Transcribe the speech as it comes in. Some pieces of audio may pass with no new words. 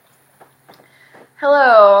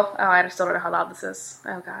Hello. Oh, I still don't know how loud this is.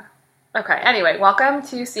 Oh, God. Okay, anyway, welcome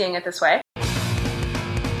to Seeing It This Way.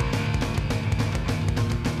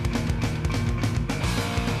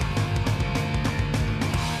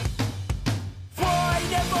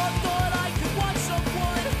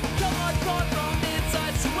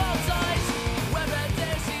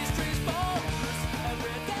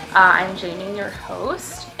 I'm Jamie, your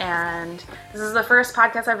host, and this is the first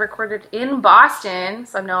podcast I've recorded in Boston,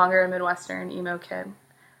 so I'm no longer a Midwestern emo kid.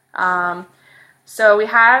 So we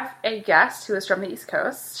have a guest who is from the East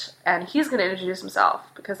Coast, and he's going to introduce himself,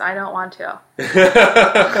 because I don't want to.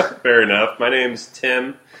 Fair enough. My name's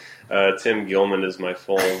Tim. Tim Gilman is my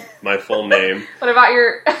full name. What about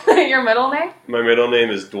your middle name? My middle name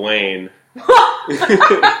is Dwayne.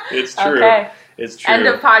 It's true. Okay. It's true. End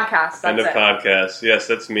of podcast. End of podcast. Yes,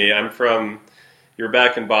 that's me. You're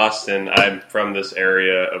back in Boston. I'm from this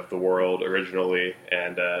area of the world originally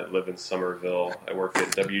and live in Somerville. I work at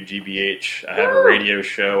WGBH. I have a radio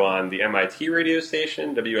show on the MIT radio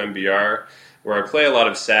station, WMBR, where I play a lot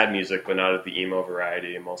of sad music, but not of the emo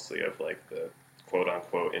variety, mostly of like the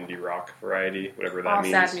quote-unquote indie rock variety, whatever that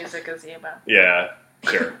means. All sad music is emo. Yeah,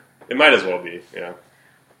 sure. It might as well be, yeah.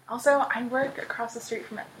 Also, I work across the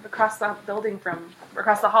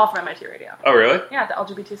hall from MIT Radio. Oh, really? Yeah, at the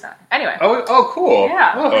LGBT Center. Anyway. Oh, cool.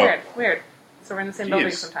 Yeah, Oh. weird. So we're in the same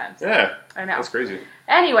building sometimes. Yeah. I know. That's crazy.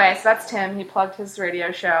 Anyway, so that's Tim. He plugged his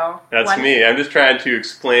radio show. That's me. I'm just trying to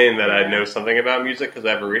explain that I know something about music because I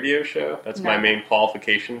have a radio show. That's my main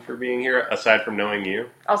qualification for being here, aside from knowing you.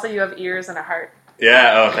 Also, you have ears and a heart.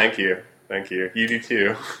 Yeah, oh, thank you. Thank you. You do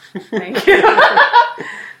too. Thank you.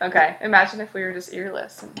 Okay, imagine if we were just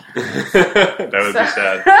earless. That would be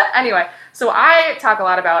sad. Anyway, so I talk a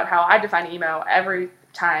lot about how I define emo every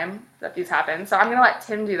time that these happen. So I'm going to let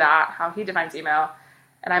Tim do that, how he defines emo.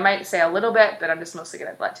 And I might say a little bit, but I'm just mostly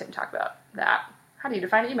going to let Tim talk about that. How do you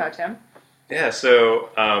define emo, Tim? Yeah, so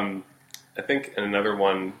I think in another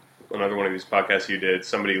one of these podcasts you did,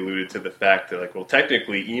 somebody alluded to the fact that, like, well,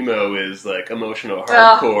 technically emo is, like, emotional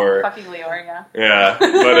hardcore. Fucking Leor, yeah. Yeah,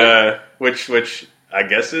 but, which I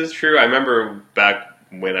guess is true. I remember back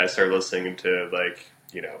when I started listening to,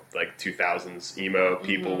 like 2000s emo,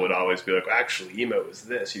 people would always be like, well, actually, emo is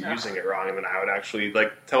this, you're using it wrong, and then I would actually,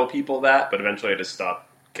 like, tell people that, but eventually I just stopped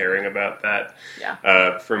caring about that.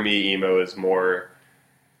 Yeah. For me, emo is more,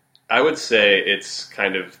 I would say it's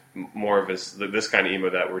kind of more of this kind of emo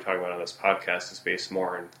that we're talking about on this podcast is based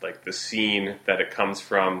more on, like, the scene that it comes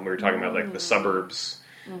from. We were talking about, like, the suburbs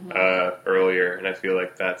earlier, and I feel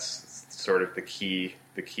like that's sort of the key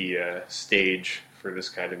stage for this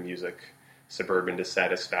kind of music. Suburban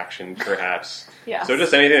dissatisfaction, perhaps. Yes. So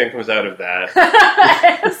just anything that comes out of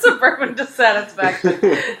that. Suburban dissatisfaction.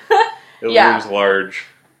 It looms large.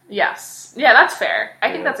 Yes. Yeah, that's fair.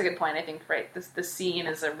 I think that's a good point. I think, right, the scene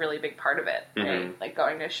is a really big part of it, right? Like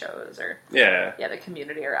going to shows or the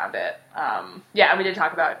community around it. We did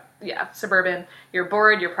talk about, suburban. You're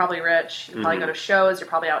bored, you're probably rich, you probably go to shows, you're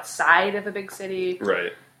probably outside of a big city.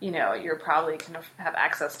 Right. You know, you're probably kind of have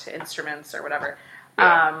access to instruments or whatever.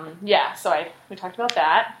 Yeah. So we talked about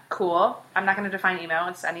that. Cool. I'm not going to define emo.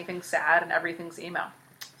 It's anything sad and everything's emo.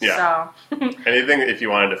 Yeah. So. Anything if you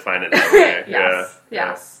want to define it that way. Yes.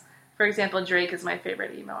 Yeah. For example, Drake is my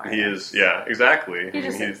favorite emo artist. He is, exactly. He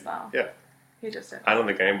just is, though. Yeah. He just is. I don't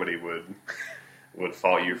think anybody would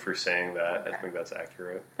fault you for saying that. Okay. I think that's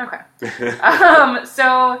accurate. Okay.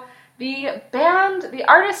 So the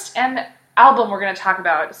artist and album we're going to talk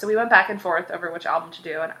about, so we went back and forth over which album to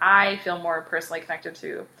do, and I feel more personally connected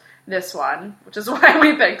to this one, which is why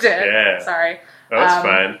we picked it. Yeah. Sorry. Oh, that's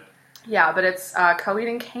fine. Yeah, but it's Coheed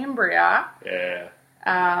and Cambria. Yeah.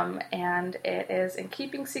 And it is In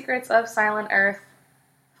Keeping Secrets of Silent Earth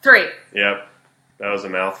 3. Yep. That was a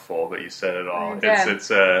mouthful, but you said it all. I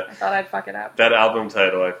thought I'd fuck it up. That album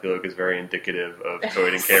title, I feel like, is very indicative of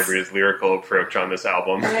Coheed and Cambria's lyrical approach on this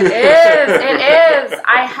album. It is.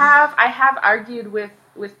 I have argued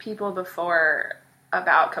with people before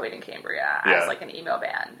about Coheed and Cambria as like an emo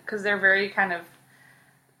band, because they're very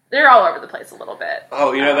they're all over the place a little bit.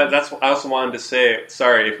 Oh, that's what I also wanted to say.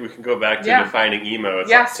 Sorry, if we can go back to defining emo.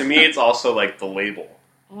 Like, to me, it's also like the label.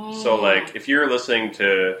 So, like, if you're listening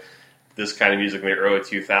to this kind of music in the early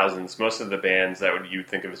 2000s, most of the bands that you'd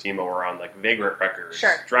think of as emo were on, like, Vagrant Records,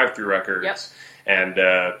 Drive Thru Records, and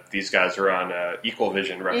these guys are on Equal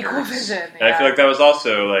Vision Records. Equal Vision, And I feel like that was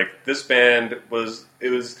also, like, this band was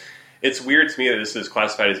it's weird to me that this is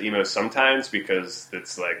classified as emo sometimes because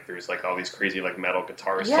it's like there's like all these crazy like metal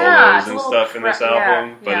guitar solos and stuff in this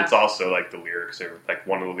album, but it's also like the lyrics are like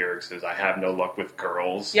one of the lyrics is "I have no luck with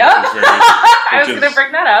girls." Yep, I was going to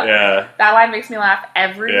bring that up. Yeah, that line makes me laugh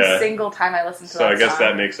every single time I listen to. So I guess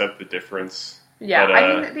that makes up the difference. Yeah, but,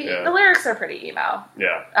 I mean, the lyrics are pretty emo.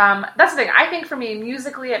 Yeah. That's the thing. I think for me,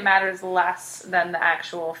 musically, it matters less than the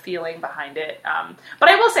actual feeling behind it. But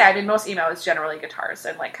I will say, I mean, most emo is generally guitars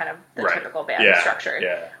and, like, kind of the typical band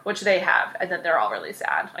structure, which they have, and then they're all really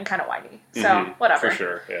sad and kind of whiny. So, whatever. For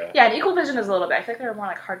sure, yeah. Yeah, and Equal Vision is a little bit. I think they're more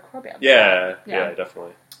like hardcore bands. Yeah,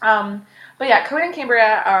 definitely. But yeah, Coheed and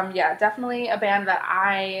Cambria, definitely a band that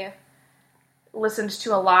I listened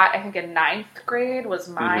to a lot. I think in 9th grade was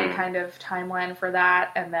my kind of timeline for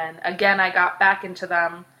that. And then again, I got back into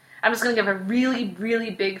them. I'm just going to give a really,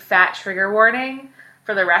 really big fat trigger warning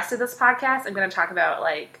for the rest of this podcast. I'm going to talk about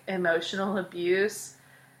like emotional abuse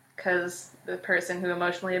because the person who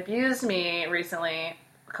emotionally abused me recently,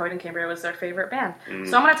 Coheed and Cambria was their favorite band.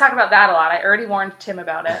 So I'm going to talk about that a lot. I already warned Tim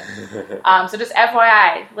about it. So just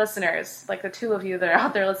FYI, listeners, like the two of you that are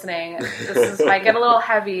out there listening, this might get a little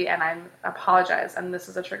heavy, and I apologize, and this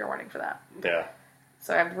is a trigger warning for that. Yeah.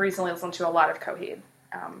 So I've recently listened to a lot of Coheed.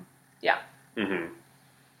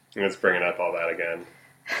 Let's bring up all that again.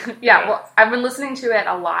 Well, I've been listening to it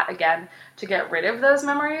a lot again to get rid of those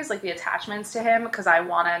memories, like the attachments to him, because I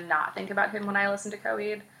want to not think about him when I listen to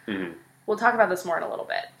Coheed. We'll talk about this more in a little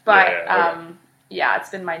bit. But, it's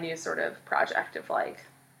been my new sort of project of, like,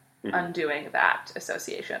 undoing that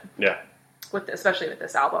association. Yeah. Especially with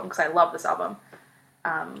this album, because I love this album.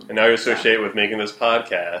 And now you associate with making this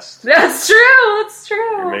podcast. That's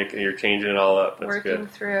true. You're changing it all up. That's Working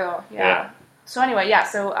good. through, So anyway,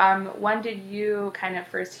 so when did you kind of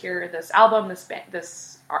first hear this album,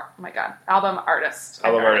 album artist?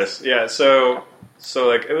 Album artist, yeah. So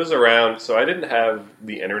like it was around. So I didn't have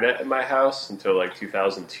the internet in my house until like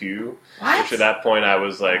 2002. What? Which at that point I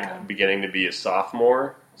was like beginning to be a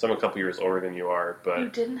sophomore. So I'm a couple years older than you are, but you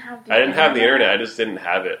didn't have. I didn't have the internet. I just didn't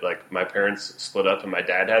have it. Like my parents split up, and my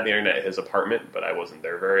dad had the internet at his apartment, but I wasn't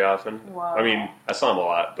there very often. Wow. I mean, I saw him a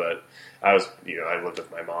lot, but I was, I lived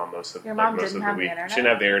with my mom most of the week. She didn't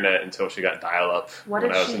have the internet until she got dial-up when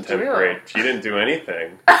I was in 10th grade. She didn't do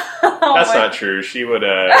anything. That's not true. She would.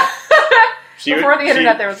 Before the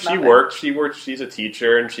internet, there was nothing. She worked. She's a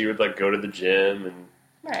teacher, and she would like go to the gym and.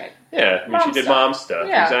 Right. Yeah, I mean, she did mom stuff.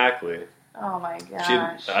 Yeah. Exactly. Oh my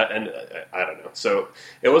gosh. I don't know. So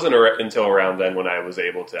it wasn't until around then when I was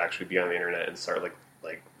able to actually be on the internet and start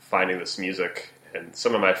like finding this music. And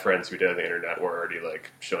some of my friends who did on the internet were already like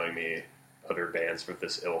showing me other bands with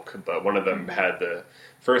this ilk. But one of them had the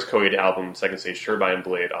first Coheed album, Second Stage Turbine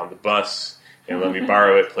Blade, on the bus and let me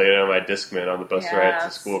borrow it, play it on my Discman on the bus ride to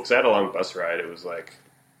school. Because I had a long bus ride. It was like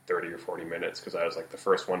 30 or 40 minutes because I was like the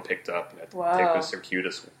first one picked up and I had to take the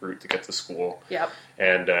circuitous route to get to school. Yep.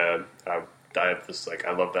 And I had this like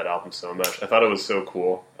I loved that album so much. I thought it was so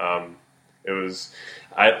cool. It was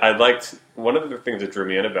I liked one of the things that drew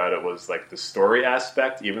me in about it was like the story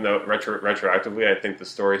aspect. Even though retroactively, I think the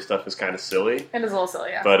story stuff is kind of silly. It is a little silly,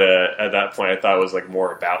 yeah. But at that point, I thought it was like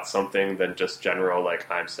more about something than just general like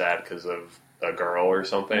I'm sad because of a girl or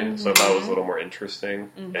something. So I thought it was a little more interesting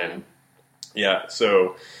and. Yeah,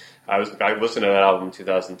 so I listened to that album in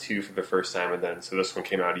 2002 for the first time, and then so this one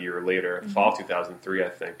came out a year later, fall 2003, I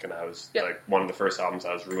think, and I was like one of the first albums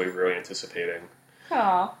I was really, really anticipating.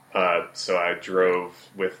 Aww. So I drove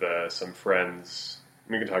with some friends.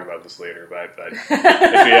 We can talk about this later, but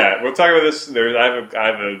yeah, we'll talk about this. I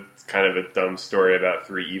have a kind of a dumb story about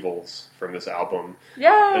Three Evils from this album.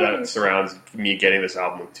 That surrounds me getting this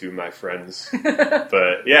album with two of my friends.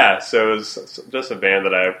 But yeah, so it was just a band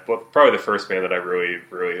that probably the first band that I really,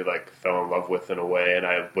 really like fell in love with in a way, and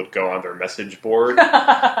I would go on their message board.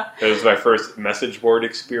 It was my first message board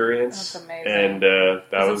experience. That's amazing. And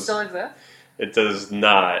Does it still exist? It does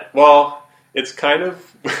not. Well, it's kind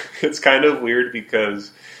of weird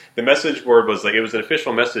because the message board was like it was an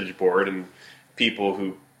official message board, and people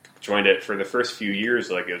who joined it for the first few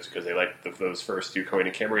years, like it was because they liked those first two Coheed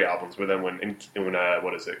and Cambria albums with them. When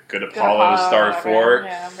what is it? Good Apollo, Star 4.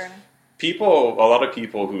 Yeah, a lot of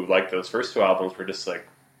people who liked those first two albums were just like,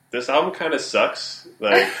 this album kind of sucks.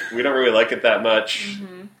 Like we don't really like it that much.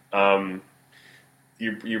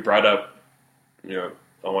 You brought up,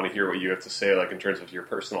 I want to hear what you have to say, like in terms of your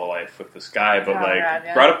personal life with this guy, but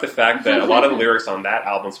brought up the fact that a lot of the lyrics on that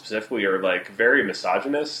album specifically are like very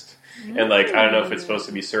misogynist, and like I don't know if it's supposed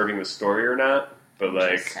to be serving the story or not, but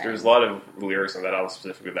like there's a lot of lyrics on that album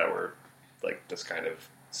specifically that were like just kind of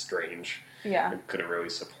strange. couldn't really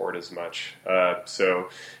support as much. So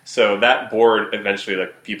that board eventually,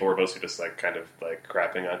 like, people were mostly just like kind of like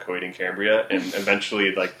crapping on Coheed and Cambria, and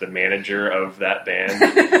eventually like the manager of that band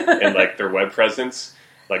and like their web presence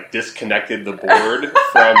like disconnected the board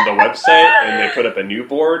from the website, and they put up a new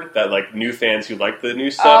board that like new fans who liked the new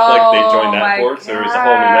stuff, like they joined that board. God. So there was a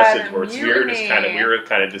whole new message board. So we were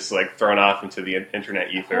kind of just like thrown off into the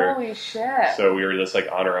internet ether. Holy shit! So we were just like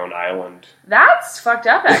on our own island. That's fucked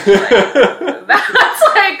up, actually.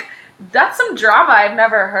 That's some drama I've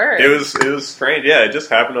never heard. It was strange. Yeah, it just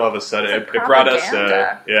happened all of a sudden. It brought us.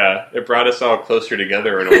 It brought us all closer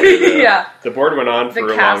together in a way. Yeah. The board went on for a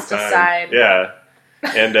long time. Aside. Yeah.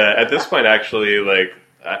 And at this point, actually, like,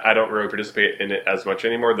 I don't really participate in it as much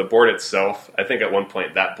anymore. The board itself, I think at one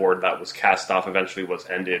point that board that was cast off eventually was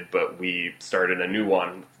ended, but we started a new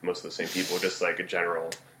one, most of the same people, just like a general,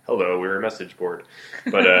 hello, we're a message board.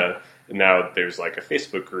 But now there's like a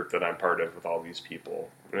Facebook group that I'm part of with all these people.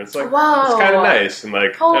 And it's like, whoa. It's kind of nice. And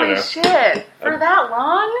like, holy shit. For that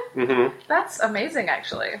long? Mm-hmm. That's amazing,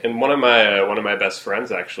 actually. And one of my best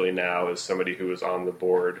friends actually now is somebody who was on the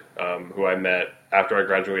board, who I met after I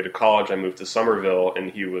graduated college. I moved to Somerville,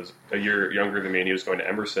 and he was a year younger than me, and he was going to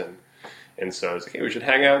Emerson. And so I was like, hey, we should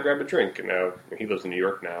hang out and grab a drink. And now he lives in New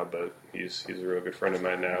York now, but he's a real good friend of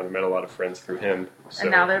mine now. I met a lot of friends through him. So.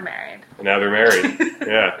 And now they're married.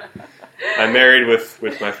 Yeah. I'm married with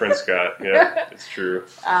my friend Scott. Yeah, it's true.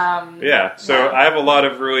 So I have a lot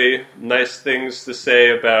of really nice things to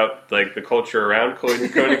say about like the culture around Coheed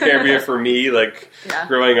and Cambria for me. Like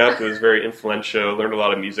growing up, it was very influential. Learned a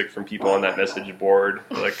lot of music from people on that message board.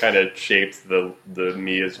 Like kind of shaped the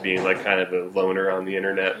me as being like kind of a loner on the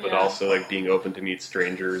internet, but also like being open to meet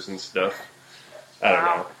strangers and stuff. I don't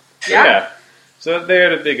know. So, so they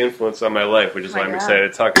had a big influence on my life, which is why I'm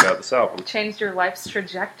excited to talk about this album. Changed your life's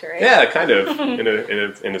trajectory. Yeah, kind of,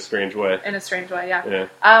 in a strange way. In a strange way, yeah.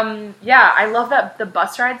 I love that the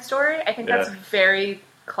bus ride story. I think that's very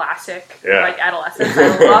classic, like adolescence.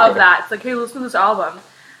 I love that. It's like, hey, listen to this album.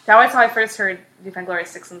 That's how I first heard Defend Glory,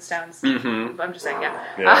 Sticks and Stones. Mm-hmm. I'm just saying,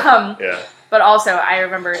 But also, I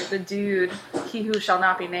remember the dude, he who shall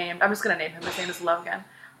not be named. I'm just going to name him. His name is Logan.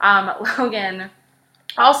 Logan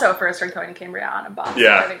also first heard Coheed and Cambria on a bus.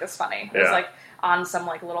 Yeah. I think that's funny. It was like on some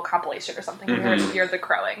like little compilation or something. Mm-hmm. You heard the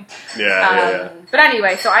crowing. But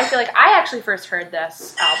anyway, so I feel like I actually first heard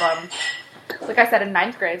this album, like I said, in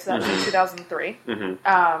 9th grade, so that was in 2003.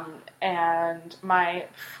 Mm-hmm. And my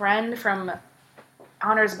friend from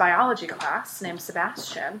honors biology class named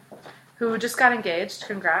Sebastian, who just got engaged.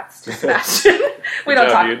 Congrats to Sebastian. we don't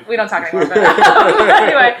talk anymore. But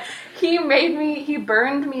anyway, he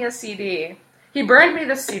burned me a CD. He burned me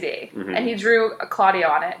this CD, and he drew a Claudio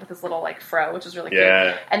on it with his little, like, fro, which was really cute.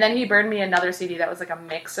 And then he burned me another CD that was, like, a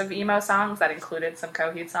mix of emo songs that included some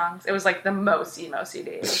Coheed songs. It was, like, the most emo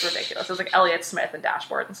CD. It was ridiculous. It was, like, Elliott Smith and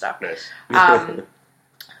Dashboard and stuff. Nice.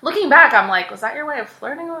 Looking back, I'm like, was that your way of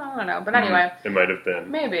flirting? I don't know. But anyway. It might have been.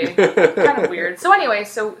 Maybe. Kind of weird. So anyway,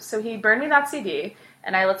 so he burned me that CD,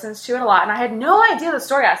 and I listened to it a lot, and I had no idea the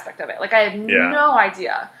story aspect of it. Like, I had no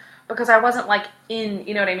idea. Because I wasn't, like, in,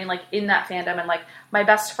 you know what I mean, like, in that fandom. And, like, my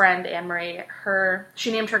best friend, Anne-Marie,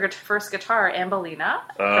 she named her first guitar Ambelina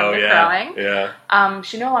from The Crowing. Yeah.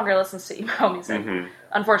 She no longer listens to emo music,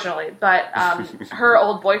 unfortunately. But her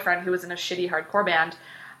old boyfriend, who was in a shitty hardcore band,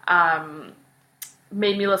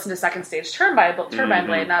 made me listen to Second Stage Turbine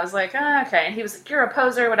Blade, and I was like, okay. And he was like, you're a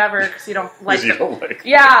poser, whatever, because you don't like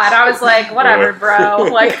Yeah, and I was like, whatever, bro.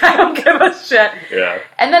 Like, I don't give a shit. Yeah.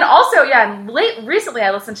 And then also, recently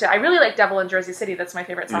I really like Devil in Jersey City. That's my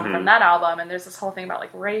favorite song from that album, and there's this whole thing about,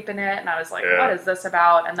 like, rape in it, and I was like, what is this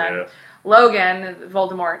about? And then Logan,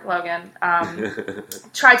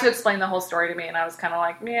 tried to explain the whole story to me, and I was kind of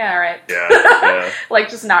like, yeah, all right. Yeah. Like,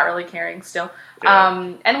 just not really caring still.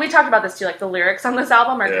 Yeah. And we talked about this too, like the lyrics on this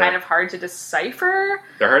album are kind of hard to decipher.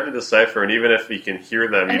 They're hard to decipher, and even if you can hear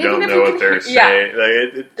them, you don't know what they're saying.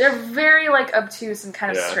 Like, they're very like obtuse and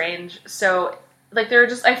kind of strange. So like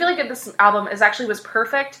I feel like this album was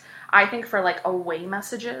perfect, I think, for like away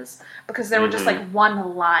messages, because there were just like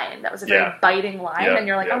one line that was a very biting line, and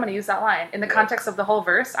you're like, I'm going to use that line in the context of the whole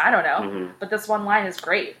verse. I don't know, but this one line is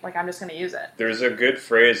great. Like, I'm just going to use it. There's a good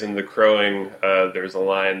phrase in The Crowing. There's a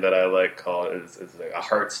line that I like called is like a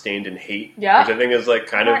heart stained in hate, which I think is like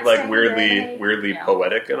kind of like weirdly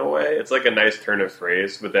poetic in a way. It's like a nice turn of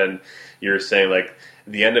phrase, but then you're saying like.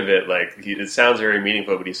 The end of it, like, it sounds very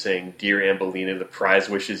meaningful, but he's saying, "Dear Ambelina, the prize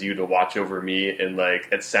wishes you to watch over me," and like,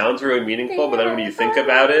 it sounds really meaningful, but then when you think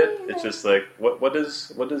about it, it's just like, what does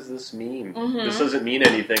this mean? This doesn't mean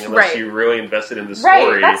anything unless you really invested in the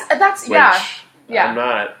story. Right, that's I'm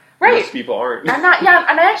not. Right. Most people aren't. I'm not. Yeah,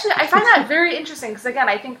 and I find that very interesting because again,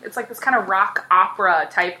 I think it's like this kind of rock opera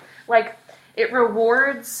type. Like it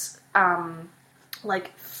rewards,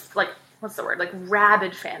 like what's the word? Like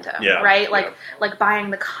rabid fandom, right? Like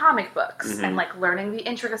buying the comic books and like learning the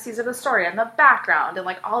intricacies of the story and the background and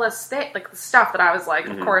like all this like the stuff that I was like,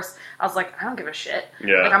 of course, I was like, I don't give a shit.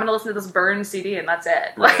 Yeah. Like I'm gonna listen to this Burn CD and that's it.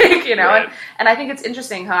 Right. Like and I think it's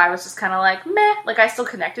interesting how I was just kind of like meh. Like I still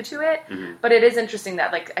connected to it, but it is interesting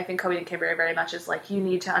that like I think Coheed and Cambria very much is like you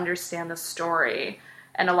need to understand the story.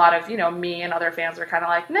 And a lot of, me and other fans were kind of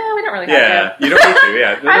like, no, we don't really have to. Yeah, you don't need to,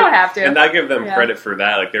 yeah. I don't have to. And I give them credit for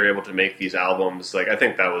that. Like, they're able to make these albums. Like, I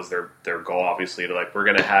think that was their goal, obviously, to, like, we're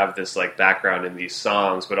going to have this, like, background in these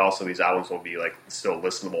songs, but also these albums will be, like, still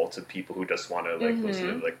listenable to people who just want to, like,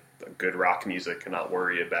 listen to, like, good rock music and not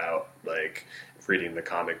worry about, like, reading the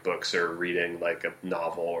comic books or reading like a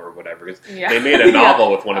novel or whatever. They made a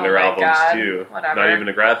novel with one of their albums too. Whatever. Not even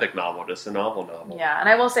a graphic novel, just a novel. Yeah, and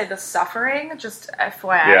I will say The Suffering, just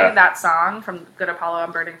FYI, that song from Good Apollo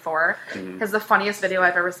I'm Burning For is the funniest video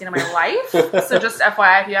I've ever seen in my life. So just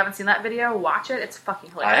FYI, if you haven't seen that video, watch it. It's fucking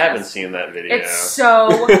hilarious. I haven't seen that video. It's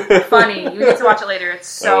so funny. You need to watch it later. It's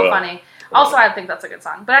so funny. Also, I think that's a good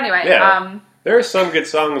song. But anyway, there are some good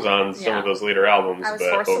songs on some of those later albums, I was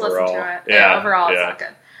but forced overall, to listen to it. Overall, it's not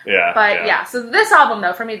good. Yeah, but so this album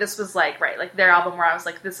though, for me, this was like their album where I was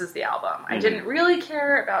like, this is the album. I didn't really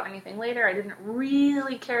care about anything later. I didn't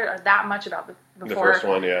really care that much about the first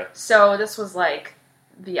one. So this was like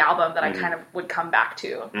the album that I kind of would come back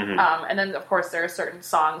to. And then of course there are certain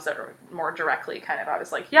songs that are more directly kind of I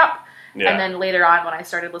was like, yep. Yeah. And then later on, when I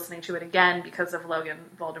started listening to it again because of Logan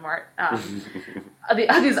Voldemort,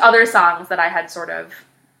 these other songs that I had sort of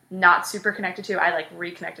not super connected to, I like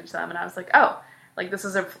reconnected to them, and I was like, oh, like this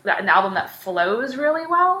is an album that flows really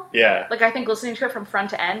well. Yeah. Like I think listening to it from front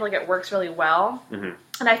to end, like it works really well. And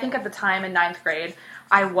I think at the time in 9th grade,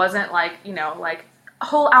 I wasn't like, like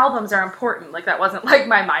whole albums are important. Like that wasn't like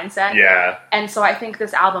my mindset. Yeah. And so I think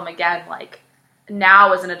this album again, like.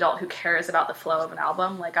 Now, as an adult who cares about the flow of an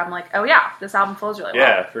album, like I'm like, oh yeah, this album flows really well.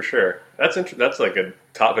 Yeah, for sure. That's like a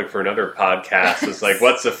topic for another podcast. It's like,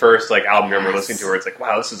 what's the first like album you remember listening to where it's like,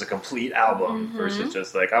 wow, this is a complete album versus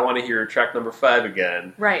just like, I want to hear track number 5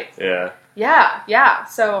 again. Right. Yeah. Yeah.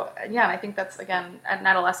 So yeah, I think that's again, at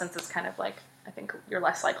adolescence is kind of like, I think you're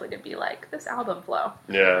less likely to be like this album flow.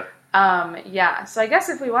 Yeah. Yeah. So I guess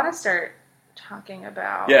if we want to start talking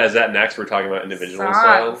about, is that next? We're talking about individual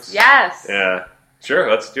songs. Yes. Yeah.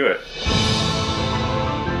 Sure, let's do it.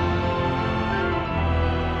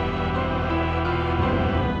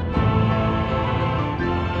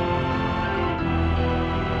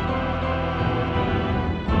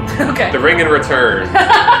 Okay. The Ring in Return.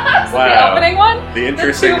 Wow. The opening one? The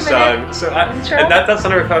interesting song. So and that's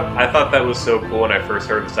another thought. I thought that was so cool when I first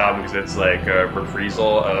heard this album because it's like a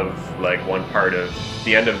reprisal of like one part of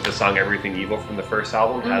the end of the song "Everything Evil" from the first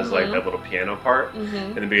album has like that little piano part,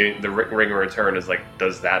 and the Ring in Return is like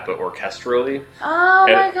does that but orchestrally. Oh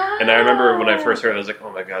my god! And I remember when I first heard it, I was like,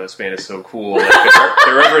 oh my god, this band is so cool. Like,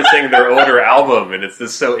 they're referencing their older album, and it's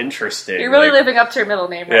just so interesting. You're really living up to your middle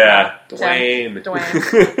name, right? Dwayne.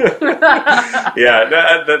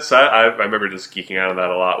 Yeah, that's. I remember just geeking out on that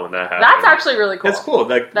a lot when that happened. That's actually really cool. It's cool.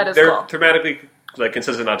 Like that is they're cool. Thematically like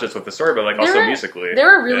consistent, not just with the story, but like also musically.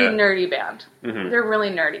 They're a really nerdy band. They're really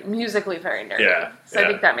nerdy, musically very nerdy. Yeah. So I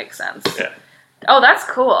think that makes sense. Yeah. Oh, that's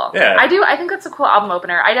cool. Yeah. I think that's a cool album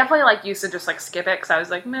opener. I definitely like used to just like skip it because I was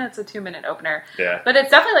like, man, it's a 2-minute opener. Yeah. But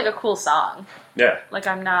it's definitely like a cool song. Yeah. Like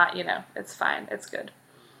I'm not, it's fine. It's good.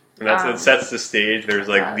 And it sets the stage. There's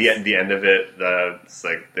like the end of it. It's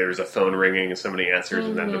like there's a phone ringing and somebody answers,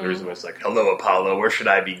 and then there's almost like, "Hello, Apollo, where should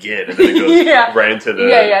I begin?" And then it goes right into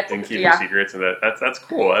the in Keeping Secrets, and that's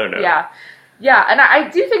cool. I don't know. Yeah, and I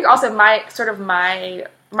do think also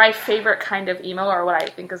my favorite kind of emo, or what I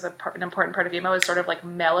think is an important part of emo, is sort of like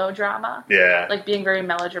melodrama. Yeah. Like being very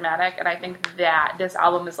melodramatic, and I think that this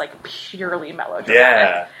album is like purely melodramatic.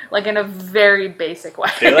 Yeah. Like in a very basic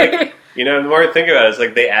way. The more I think about it, it's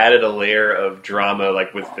like they added a layer of drama,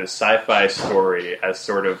 like with the sci-fi story as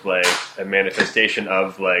sort of like a manifestation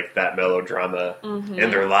of like that melodrama in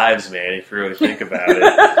their lives, man, if you really think about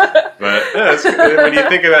it. But when you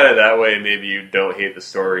think about it that way, maybe you don't hate the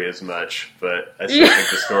story as much, but I still think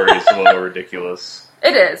the story is a little ridiculous.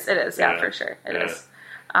 It is, yeah, for sure. It is.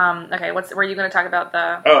 Okay, were you going to talk about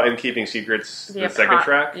the... Oh, and Keeping Secrets, the second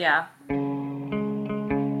track? Yeah.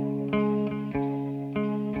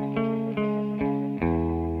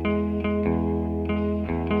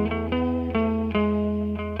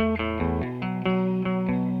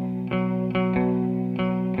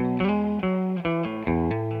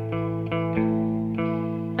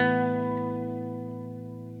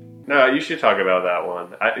 You should talk about that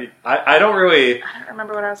one. I don't really. I don't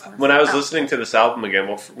remember what I was going to say. When I was listening to this album again,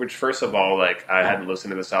 which first of all, like I hadn't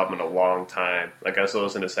listened to this album in a long time. Like I still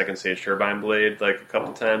listen to Second Stage Turbine Blade like a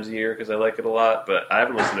couple times a year because I like it a lot. But I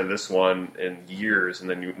haven't listened to this one in years. And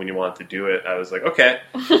then when you wanted to do it, I was like, okay.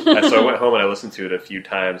 And so I went home and I listened to it a few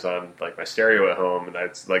times on like my stereo at home. And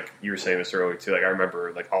it's like you were saying this earlier too. Like I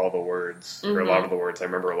remember like all the words or a lot of the words. I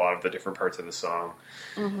remember a lot of the different parts of the song.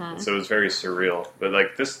 So it was very surreal. But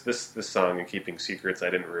like this song in Keeping Secrets, I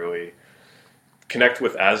didn't really connect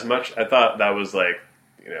with as much. I thought that was like,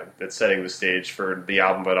 it's setting the stage for the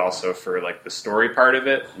album, but also for like the story part of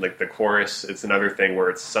it. Like the chorus, it's another thing where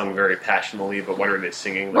it's sung very passionately, but what are they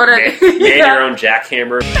singing? Like, man your own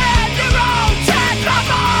jackhammer.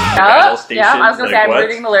 Yeah, I was going to say, I'm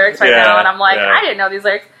reading the lyrics right now, and I'm like, I didn't know these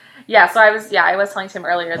lyrics. Yeah, so I was telling Tim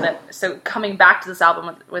earlier that, so coming back to this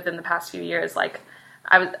album within the past few years, like,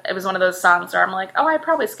 it was one of those songs where I'm like, oh, I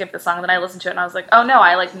probably skipped the song, and then I listened to it, and I was like, oh no,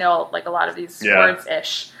 I like know like a lot of these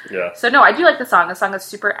words-ish. Yeah. So no, I do like the song. The song is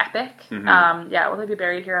super epic. Will they be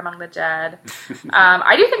buried here among the dead?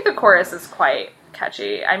 I do think the chorus is quite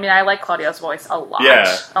catchy. I mean, I like Claudio's voice a lot.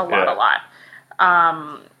 A lot.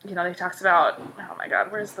 He talks about, oh my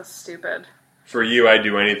god, where's the stupid... For you, I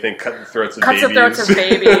do anything. Cut the throats of babies. Cut the throats of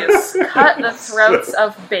babies. Cut the throats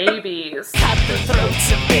of babies. Cut the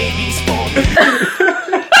throats of babies for me.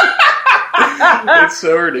 It's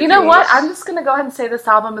so ridiculous. You know what? I'm just going to go ahead and say this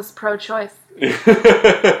album is pro-choice.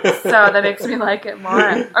 So that makes me like it more.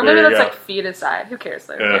 Or maybe that's like feticide. Who cares?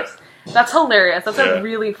 Who cares? That's hilarious. That's a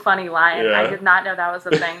really funny line. I did not know that was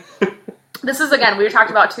a thing. This is, again, we talked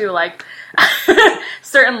about, too, like,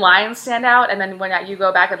 certain lines stand out, and then when you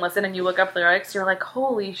go back and listen and you look up the lyrics, you're like,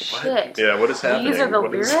 holy shit. Yeah, what is happening? These are the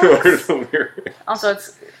lyrics? Also,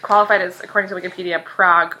 it's qualified as, according to Wikipedia,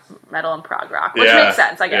 prog metal and prog rock, which makes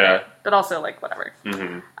sense, I get it. But also, like, whatever.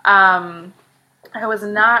 I was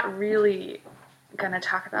not really going to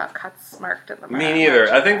talk about Cuts Marked in the Mud. Me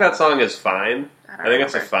neither. I think that song is fine. I think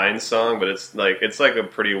it's a fine song, but it's like a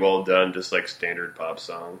pretty well done, just like standard pop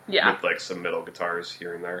song. Yeah. With like some middle guitars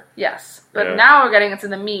here and there. Yes. But now we're getting into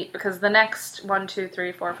the meat, because the next 1, 2,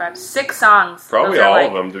 3, 4, 5, 6 songs. Probably all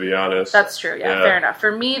of them, to be honest. That's true, fair enough.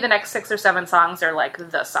 For me, the next 6 or 7 songs are like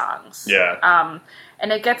the songs. Yeah.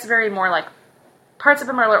 And it gets very more like, parts of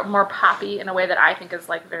them are more poppy in a way that I think is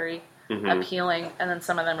like very appealing, and then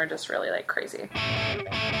some of them are just really like crazy.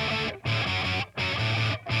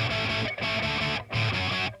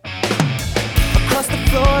 Across the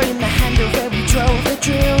floor in the handle where we drove the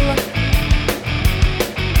drill.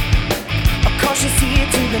 A cautious ear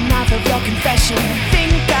to the mouth of your confession.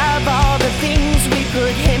 Think of all the things we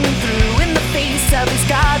put him through. In the face of his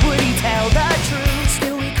God, would he tell the truth?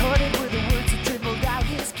 Still recorded were the words that dribbled out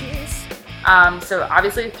his kiss. So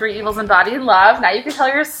obviously 3 Evils Embodied in Love. Now you can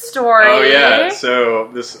tell your story. Oh yeah. So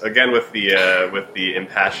this again with the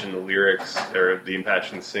impassioned lyrics or the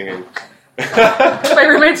impassioned singing. My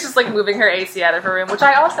roommate's just like moving her AC out of her room, which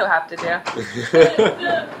I also have to do.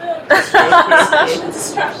 That's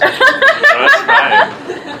fine.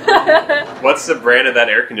 What's the brand of that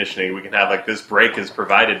air conditioning? We can have like this break is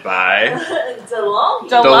provided by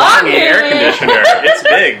DeLonghi air conditioner. It's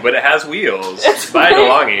big, but it has wheels. It's by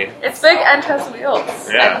DeLonghi. It's big and has wheels.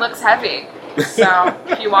 Yeah. It looks heavy. So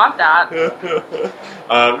if you want that.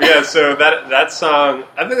 So that song,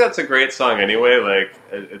 I think that's a great song anyway. Like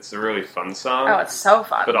it's a really fun song. Oh, it's so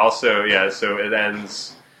fun. But also, so it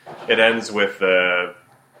ends with so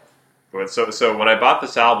when I bought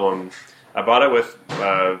this album, I bought it with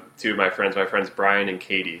 2 of my friends Brian and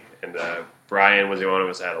Katie, and Brian was the one of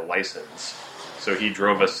us that had a license. So he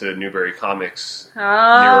drove us to Newbury Comics, near where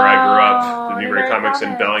I grew up. The Newbury Comics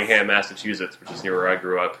in Bellingham, Massachusetts, which is near where I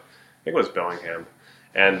grew up. I think it was Bellingham.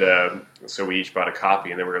 And so we each bought a copy,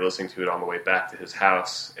 and then we were listening to it on the way back to his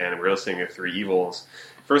house, and we were listening to 3 Evils.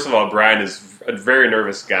 First of all, Brian is a very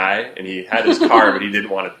nervous guy, and he had his car, but he didn't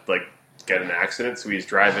want to like get in an accident, so he's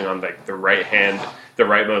driving on like the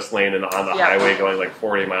rightmost lane on the highway, going like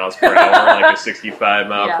 40 miles per hour, like a 65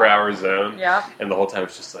 mile per hour zone. Yeah. And the whole time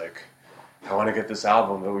it's just like, I want to get this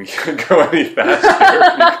album, but we can't go any faster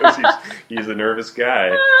because he's a nervous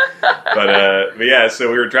guy. But yeah,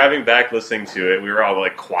 so we were driving back listening to it. We were all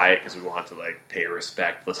like quiet because we wanted to like pay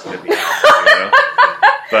respect, listen to the album,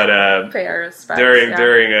 But pay respect during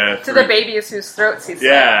to the babies whose throats he said.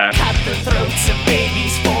 Yeah. Cut the throats of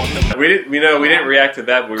babies for them. We didn't react to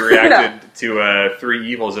that. But we reacted to 3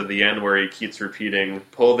 Evils at the end where he keeps repeating,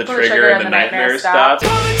 "Pull the trigger and the nightmare stops."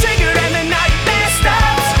 Pull the trigger and the nightmare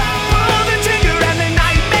stops.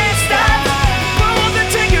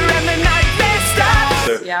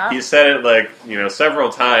 He said it like, several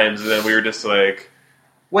times, and then we were just like,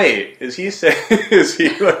 Wait, is he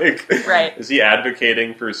like right? Is he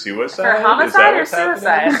advocating for suicide? For homicide or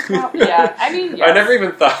suicide? Yeah, I mean, yes. I never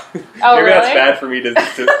even thought. Oh, maybe really? That's bad for me to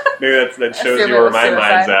maybe that shows you where my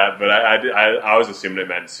mind's at. But I was assuming it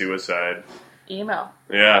meant suicide. Emo.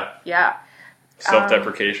 Yeah. Yeah.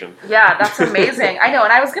 Self-deprecation. Yeah, that's amazing. I know,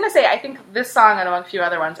 and I was going to say, I think this song and among a few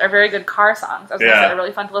other ones are very good car songs. I was going to say they're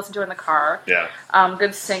really fun to listen to in the car. Yeah.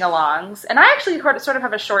 Good sing-alongs. And I actually sort of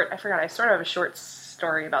have a short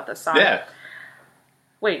story about this song. Yeah.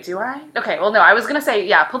 Wait, do I? Okay, well, no, I was going to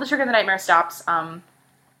say, Pull the Trigger, The Nightmare Stops.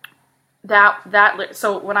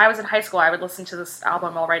 So when I was in high school, I would listen to this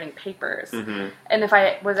album while writing papers. Mm-hmm. And if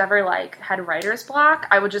I was ever had writer's block,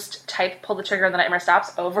 I would just type Pull the Trigger and The Nightmare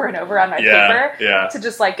Stops over and over on my paper to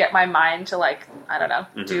just get my mind to I don't know,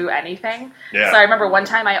 do anything. Yeah. So I remember one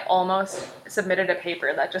time I almost submitted a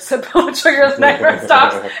paper that just said Pull the Trigger and The Nightmare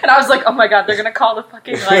Stops. And I was like, oh my God, they're going to call the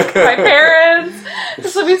fucking my parents.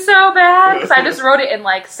 This will be so bad. So I just wrote it in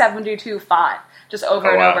 72 font. Just over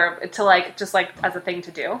and over to just as a thing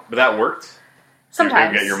to do. But that worked?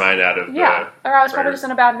 Sometimes. You get your mind out of or I was probably just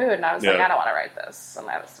in a bad mood and I was like, I don't want to write this. And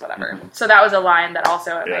that was whatever. Mm-hmm. So that was a line that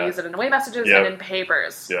also, I use it in away messages and in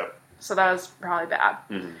papers. Yeah. So that was probably bad.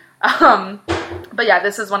 Mm-hmm. But yeah,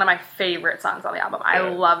 this is one of my favorite songs on the album. I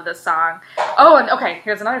love this song. Oh, and okay,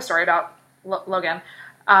 here's another story about Logan.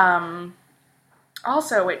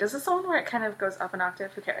 Also, wait, does this one where it kind of goes up an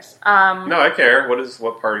octave? Who cares? No, I care.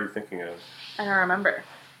 What part are you thinking of? I don't remember.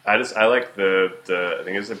 I like the I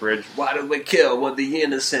think it's the bridge. Why do we kill with the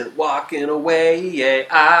innocent walking away? Yeah,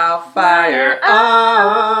 I'll fire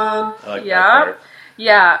on. I like that part.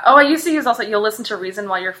 Yeah. Oh, I used to use also, you'll listen to Reason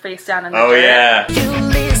while you're face down in the dirt. Oh, yeah. You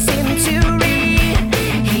listen to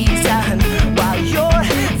Reason while you're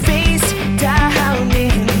face down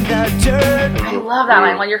in the dirt. I love that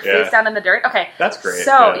line, while you're face down in the dirt. Okay. That's great.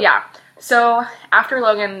 So, So, after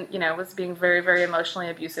Logan, was being very, very emotionally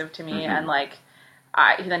abusive to me, and,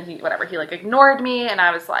 he ignored me, and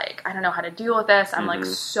I was like, I don't know how to deal with this. I'm,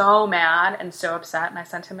 so mad and so upset, and I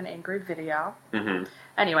sent him an angry video. Mm-hmm.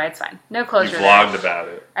 Anyway, it's fine. No closure. You vlogged about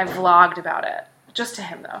it. I vlogged about it. Just to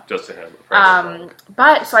him, though. Just to him.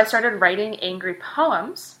 But, so I started writing angry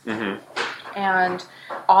poems, and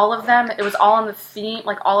all of them, it was all on the theme,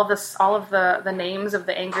 all of the names of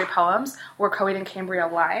the angry poems were Coheed and Cambria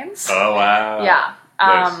lines. Oh, wow. Yeah.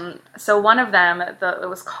 Nice. So one of them, it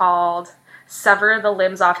was called Sever the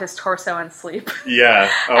Limbs Off His Torso and Sleep.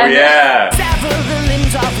 Yeah. Oh, yeah. Sever the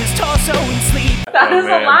limbs off his torso and sleep. That is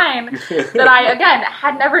a line that I, again,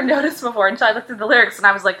 had never noticed before until I looked at the lyrics, and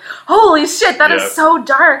I was like, holy shit, that is so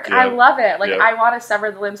dark. I love it. I want to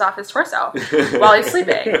sever the limbs off his torso while he's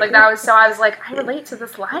sleeping. I was like, I relate to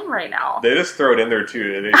this line right now. They just throw it in there,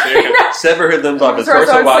 too. They say, sever his limbs off his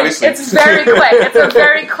torso while he sleeps. It's very quick. It's a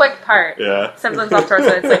very quick part. Yeah. Sever limbs off torso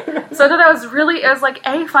and sleep. So I thought that was really, it was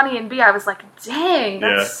A, funny, and B, I was like, dang,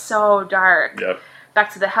 that's so dark. Yep.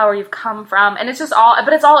 Back to the hell where you've come from, and it's just all,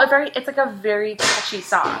 but it's all it's a very catchy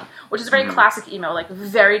song, which is very classic emo,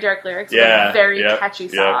 very dark lyrics, but a very catchy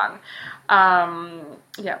song.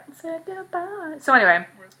 Say goodbye. So anyway,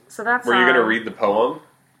 so that's. Were you going to read the poem?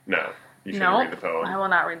 No, you shouldn't read the poem. I will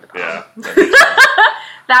not read the poem. Yeah,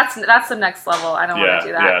 that's the next level. I don't want to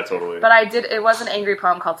do that. Yeah, totally. But I did. It was an angry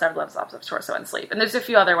poem called "Severed Limbs Off of Torso and Sleep," and there's a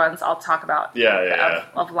few other ones I'll talk about.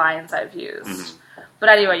 Of lines I've used. Mm-hmm. But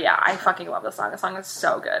anyway, I fucking love this song. The song is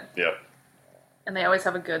so good. Yep. And they always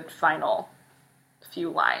have a good final few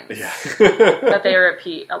lines. Yeah. that they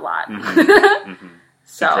repeat a lot. Mm-hmm. Mm-hmm.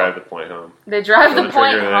 So they drive the point home. They drive the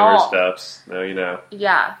point home. The nightmare stops. Now you know.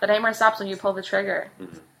 Yeah, the nightmare stops when you pull the trigger.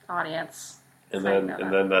 Mm-hmm. Audience. And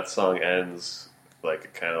then that song ends,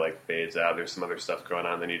 it kind of fades out. There's some other stuff going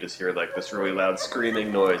on. Then you just hear this really loud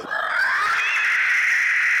screaming noise.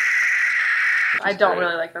 I don't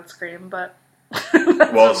really like that scream, but...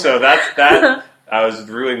 Well, so that I was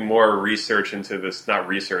doing more research into this, not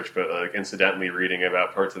research, but incidentally reading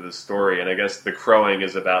about parts of the story, and I guess the crowing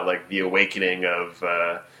is about the awakening of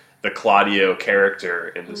the Claudio character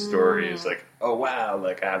in the story. Is oh wow,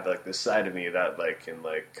 I have this side of me that can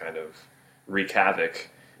kind of wreak havoc.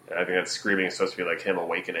 And I think that screaming is supposed to be him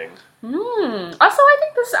awakening. Also, I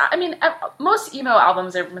think most emo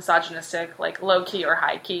albums are misogynistic, low key or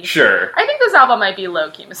high key. Sure. I think this album might be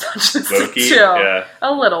low key misogynistic too. Yeah.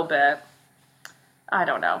 A little bit. I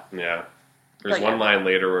don't know. Yeah. There's one line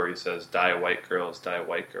later where he says, die white girls, die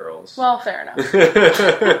white girls. Well, fair enough.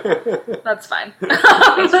 That's fine.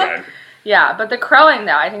 That's fine. Yeah, but the crowing,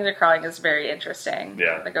 though, I think the crowing is very interesting.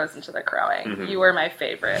 Yeah. That goes into the crowing. Mm-hmm. You were my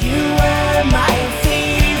favorite. You were my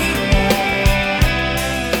favorite.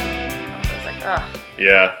 I was like, ugh.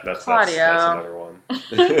 Yeah, that's another one.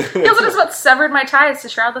 He also talks about severed my ties to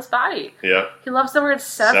shroud this body. Yeah. He loves the word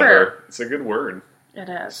sever. It's a good word. It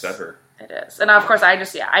is. Sever. It is. And of course, I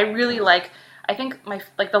really like, I think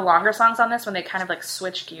the longer songs on this, when they kind of like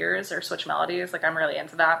switch gears or switch melodies, like I'm really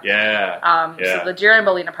into that. Yeah. So the Dear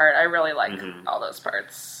Ambelina part, I really like all those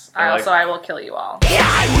parts. I Will Kill You All. Yeah,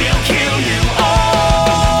 I will kill you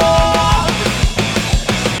all.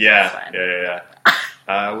 Yeah.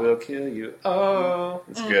 I will kill you all.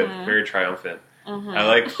 It's good. Very triumphant. I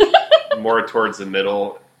like more towards the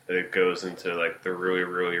middle. It goes into like the really,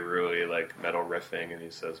 really, really like metal riffing, and he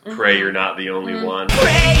says, "Pray you're not the only one."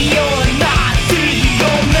 Pray you're not the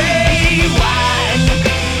only one.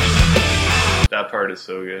 That part is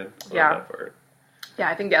so good. I love that part. Yeah,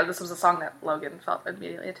 I think this was a song that Logan felt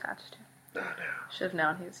immediately attached to. Oh, no. Should have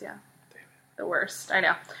known he's the worst. I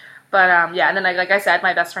know. But and then like I said,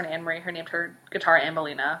 my best friend Anne Marie, named her guitar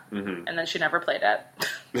Ambelina, and then she never played it.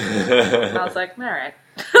 And I was like, all right,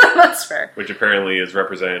 that's fair. Which apparently is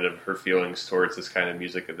representative of her feelings towards this kind of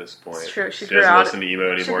music at this point. It's true. She doesn't listen to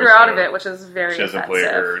emo anymore. She grew out of it, which is very. She doesn't offensive. play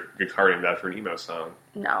her guitar named after an emo song.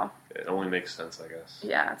 No. It only makes sense, I guess.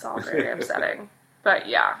 Yeah, it's all very upsetting. But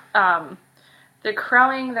yeah. The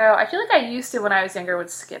crowing, though, I feel like I used to, when I was younger, would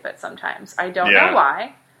skip it sometimes. I don't know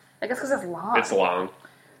why. I guess because it's long. It's long.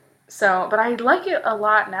 So, but I like it a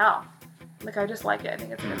lot now. Like, I just like it. I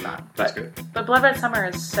think it's a good song. That's good. But Blood Red Summer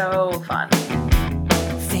is so fun.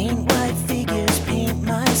 Faint white figures paint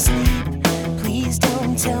my sleep. Please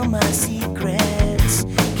don't tell my secrets.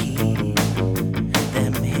 Keep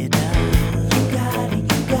them hidden. You got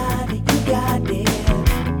it, you got it, you got it.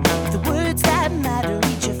 The words that matter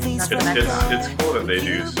reach your face. It's cool that they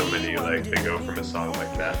do so many, like, they go from a song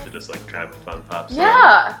like that to just, like, kind of a fun pop song.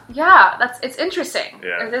 Yeah, it's interesting.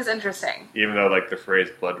 Yeah. It is interesting. Even though, like, the phrase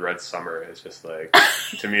Blood Red Summer is just, like,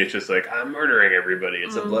 to me, it's just, like, I'm murdering everybody.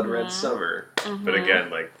 It's a Blood Red Summer. But again,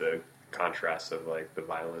 like, the contrast of, like, the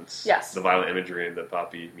violence. Yes. The violent imagery and the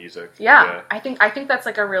poppy music. Yeah. I think that's,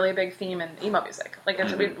 like, a really big theme in emo music. Like,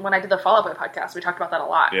 when I did the Fall Out Boy podcast, we talked about that a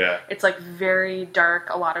lot. Yeah. It's, like, very dark,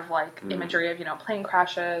 a lot of, like, imagery of, plane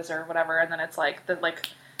crashes or whatever, and then it's, like, the, like,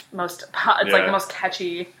 most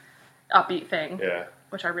catchy, upbeat thing. Yeah.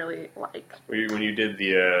 Which I really like. When you did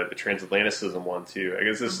the Transatlanticism one, too, I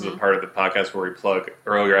guess this is the part of the podcast where we plug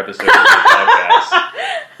earlier episodes of the podcast.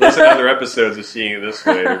 Listen to other episodes of Seeing It This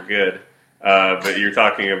Way. They're good. But you're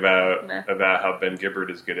talking about how Ben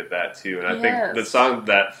Gibbard is good at that, too. And I think the song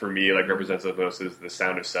that, for me, like, represents the most is The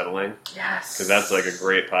Sound of Settling. Yes. Because that's, like, a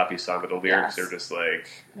great poppy song, but the lyrics are just, like...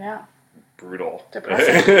 Yeah. Brutal.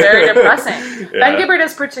 Depressing. Very depressing. Ben Gibbard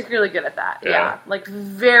is particularly good at that. Yeah. Like,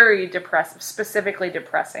 very depressive, specifically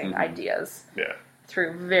depressing ideas. Yeah.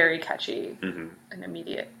 Through very catchy and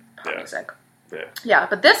immediate pop music. Yeah. Yeah,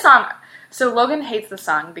 but this song... So Logan hates the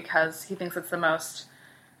song because he thinks it's the most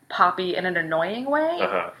poppy in an annoying way.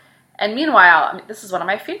 And meanwhile, this is one of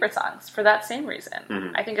my favorite songs for that same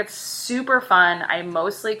reason. I think it's super fun. I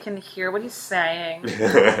mostly can hear what he's saying.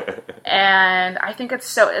 And I think it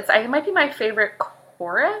might be my favorite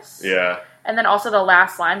chorus. Yeah. And then also the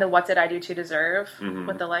last line, the "What did I do to deserve?"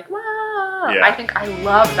 with the like, "Whoa." Yeah. I think I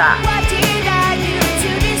love that. What did I do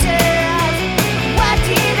to deserve? What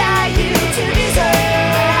did I do to deserve?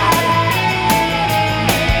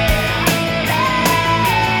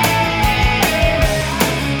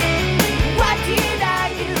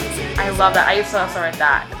 I love that. I used to also write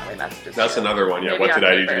that in the messages. That's another one, yeah. Maybe What did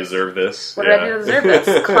I do to papers. deserve this? What did I do to deserve this?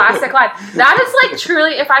 Classic line. That is like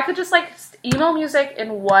truly, if I could just like emo music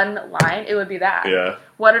in one line, it would be that. Yeah.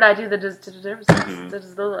 What did I do to deserve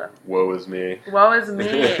this? Woe is me. Woe is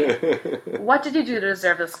me. What did you do to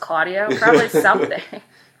deserve this, Claudio? Probably something.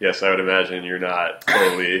 Yes, I would imagine you're not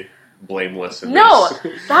totally blameless in No,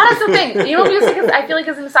 this. that is the thing. Emo music I feel like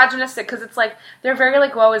is misogynistic because it's like they're very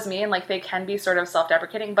like woe is me and like they can be sort of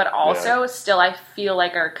self-deprecating, but also still I feel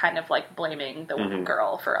like are kind of like blaming the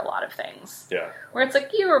girl for a lot of things. Yeah. Where it's like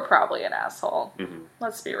you were probably an asshole.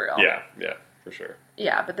 Let's be real. Yeah, for sure.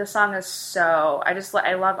 Yeah, but this song is so I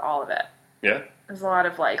love all of it. Yeah. There's a lot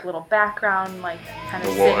of like little background like kind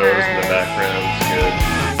of The woes singers. in the background is good.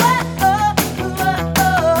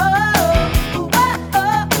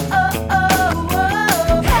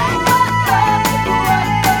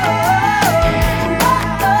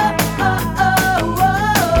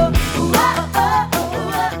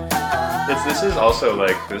 This is also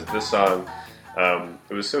like this song.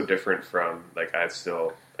 It was so different from like I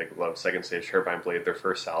still like love Second Stage Turbine Blade, their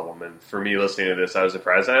first album, and for me listening to this, I was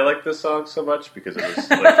surprised that I liked this song so much because it was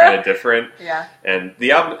like kind of different. Yeah. And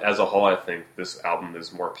the album as a whole, I think this album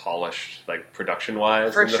is more polished, like production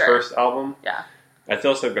wise, than the first album. Yeah. I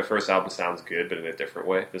feel like the first album sounds good, but in a different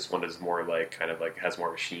way. This one is more like kind of like has more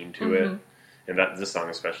of a sheen to it, and this song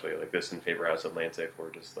especially, like this and Favor House Atlantic, were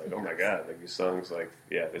just like, oh my god, like these songs, like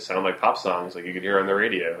they sound like pop songs, like you could hear on the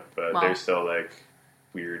radio, but they're still like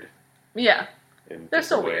weird. Yeah, they're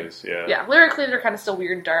still ways. Weird. Yeah, lyrically they're kind of still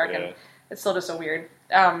weird, and dark, and it's still just so weird.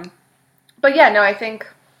 But yeah, no, I think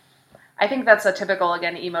that's a typical,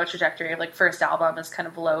 again, emo trajectory of, like, first album is kind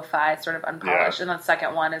of lo-fi, sort of unpolished, and then the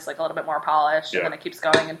second one is, like, a little bit more polished, and then it keeps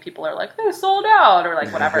going, and people are like, they sold out, or,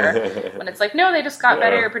 like, whatever. When it's like, no, they just got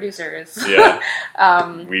better producers. We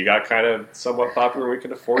got kind of somewhat popular, we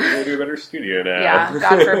can afford to do a better studio now. Yeah,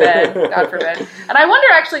 God forbid. God forbid. And I wonder,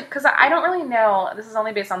 actually, because I don't really know, this is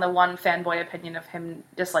only based on the one fanboy opinion of him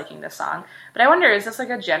disliking this song, but I wonder, is this,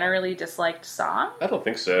 like, a generally disliked song? I don't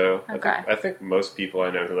think so. Okay. I think most people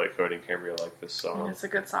I know who like Coheed and Cambria like this song. It's a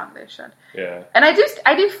good song. They should. Yeah. And I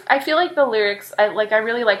feel like the lyrics. I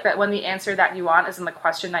really like that when the answer that you want is in the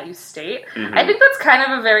question that you state. I think that's kind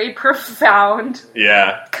of a very profound.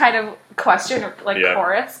 Kind of question, like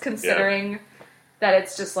chorus, considering that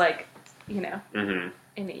it's just like, you know.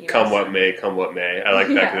 Come what may, come what may. I like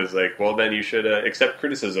that because, like, well, then you should accept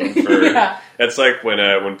criticism. For That's like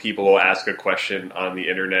when people will ask a question on the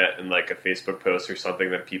internet in like a Facebook post or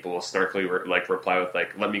something, that people will snarkily reply with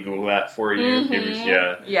like, "Let me Google that for you."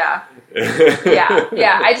 Yeah.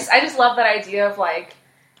 I just love that idea of like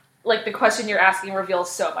the question you're asking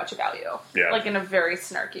reveals so much about you. Yeah. Like in a very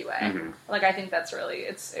snarky way. Like I think that's really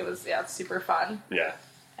it's super fun. Yeah.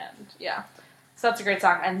 And so that's a great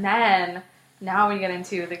song. And then. Now we get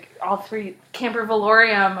into all three, Camper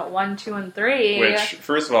Valorium 1, 2, and 3. Which,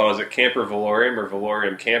 first of all, is it Camper Valorium or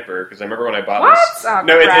Valorium Camper? Because I remember when I bought this. Oh,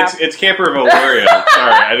 no, it's Camper Valorium.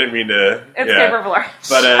 Sorry, I didn't mean to. It's Camper Valorium.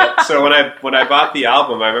 But so when I bought the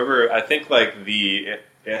album, I remember I think like it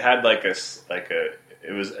had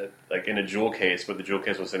it was like in a jewel case, but the jewel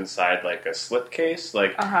case was inside like a slip case.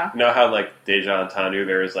 Like, you know how like Deja and Tanu,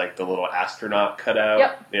 there was like the little astronaut cutout?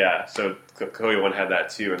 Yep. Yeah, so Coheed one had that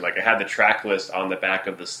too. And like it had the track list on the back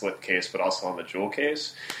of the slip case, but also on the jewel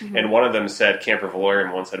case. And one of them said Camper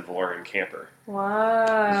Valorium, one said Valorium Camper. Wow.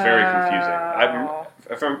 It was very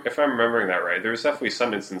confusing. If I'm remembering that right, there was definitely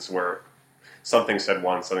some instance where something said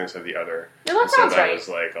one, something said the other. Yeah, that sounds right. Was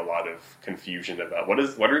like a lot of confusion about what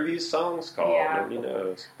are these songs called? Yeah. Nobody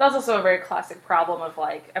knows. That's also a very classic problem of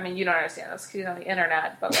like, I mean, you don't understand this because you're on the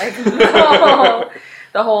internet, but like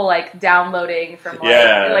the whole like downloading from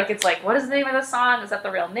like it's like, what is the name of the song? Is that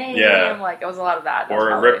the real name? Yeah. Like it was a lot of that.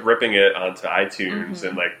 Or ripping it onto iTunes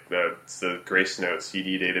and like the Grace Note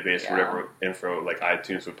CD database, whatever info like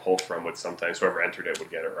iTunes would pull from would sometimes whoever entered it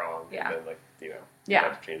would get it wrong. Yeah. And then like you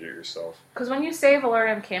have to change it yourself. Because when you say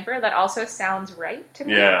Valorium Camper, that also sounds right to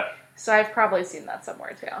me. Yeah. So I've probably seen that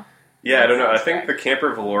somewhere too. Yeah, I don't know. I think the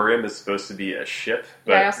Camper Valorium is supposed to be a ship.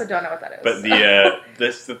 But, I also don't know what that is. But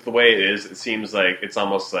the way it is, it seems like it's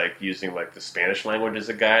almost like using like the Spanish language as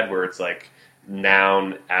a guide, where it's like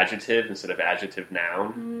noun adjective instead of adjective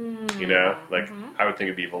noun. You know, like I would think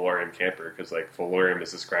it'd be Valorium Camper because like Valorium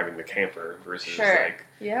is describing the camper versus like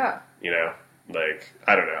you know. Like,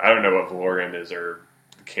 I don't know what Valorium is or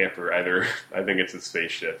camper either. I think it's a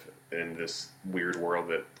spaceship in this weird world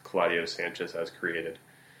that Claudio Sanchez has created.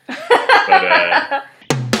 But,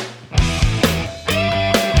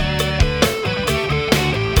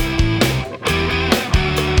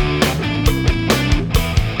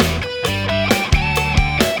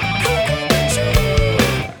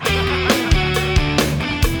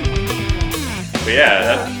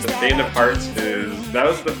 the Fate of Hearts that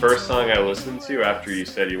was the first song I listened to after you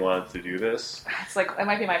said you wanted to do this. It's like, it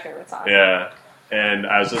might be my favorite song. Yeah. And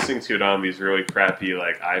I was listening to it on these really crappy,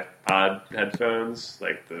 like, iPod headphones,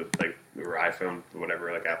 like or iPhone,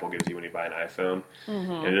 whatever, like Apple gives you when you buy an iPhone.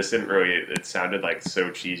 And it just it sounded, like, so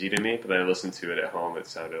cheesy to me. But then I listened to it at home, it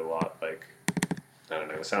sounded a lot, like, I don't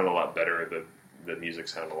know, it sounded a lot better. The music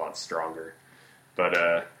sounded a lot stronger.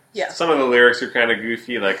 But, some of the lyrics are kind of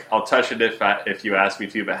goofy, like, I'll touch it if you ask me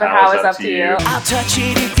to, but how is up to you? I'll touch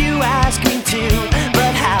it if you ask me to,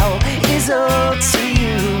 but how is up to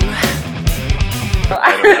you?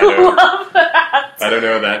 I love that. I don't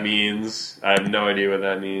know what that means. I have no idea what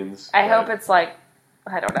that means. I hope it's like,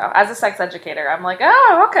 I don't know. As a sex educator, I'm like,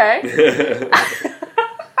 oh, okay.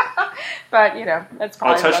 But, you know, it's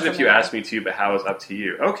probably... I'll touch it if you ask me to, but how is up to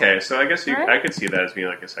you? Okay, so I guess I could see that as being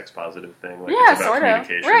like a sex-positive thing. Like it's about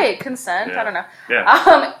communication. Right, consent. I don't know.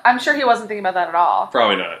 Yeah. I'm sure he wasn't thinking about that at all.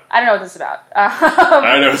 Probably not. I don't know what this is about. I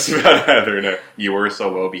don't know what it's about either. No. You were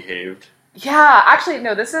so well-behaved. Yeah, actually,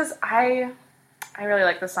 no, this is... I really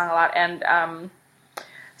like this song a lot. And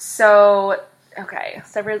so Okay,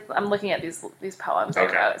 I'm looking at these poems I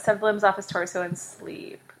wrote. Severed limbs off his torso in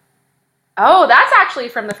sleep. Oh, that's actually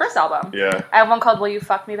from the first album. Yeah. I have one called Will You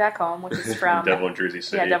Fuck Me Back Home, which is from... Devil in Jersey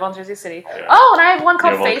City. Yeah, Devil in Jersey City. Yeah. Oh, and I have one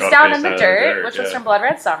called Face Down in the Dirt, which was from Blood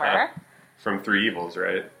Red Summer. From Three Evils,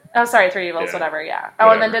 right? Oh, sorry, Three Evils, whatever, yeah. Oh,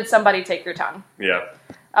 whatever. And then Did Somebody Take Your Tongue? Yeah.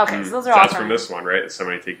 Okay, so those are all from this one, right? Did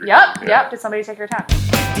Somebody Take Your Tongue? Yep, Did Somebody Take Your Tongue?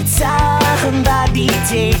 Did somebody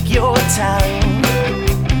take your tongue?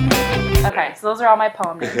 Okay, so those are all my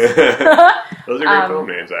poem names. Those are great poem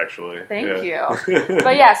names, actually. Thank you.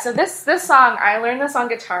 But yeah, so this song, I learned this on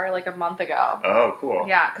guitar like a month ago. Oh, cool.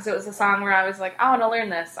 Yeah, because it was a song where I was like, I want to learn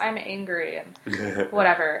this. I'm angry and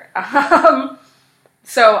whatever.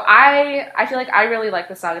 So I feel like I really like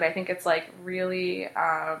the song, and I think it's like really,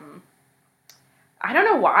 I don't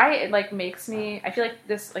know why it like makes me, I feel like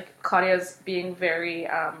this, like Claudia's being very,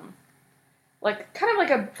 like kind of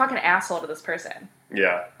like a fucking asshole to this person.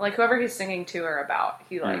 Yeah. Like whoever he's singing to or about,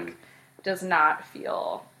 he like does not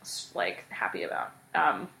feel like happy about.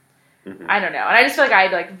 I don't know. And I just feel like I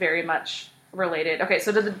like very much related. Okay,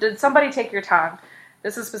 so did Somebody Take Your Tongue?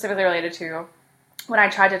 This is specifically related to when I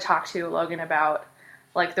tried to talk to Logan about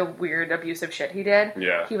like the weird abusive shit he did.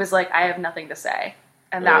 Yeah. He was like, I have nothing to say.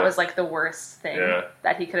 And that was like the worst thing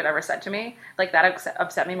that he could have ever said to me. Like that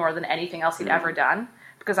upset me more than anything else he'd ever done.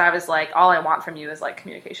 Because I was like, all I want from you is like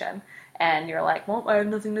communication. And you're like, well, I have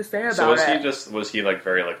nothing to say about it. So was he like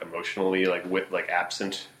very like emotionally like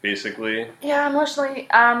absent basically? Yeah, emotionally.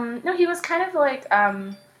 No, he was kind of like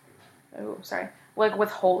like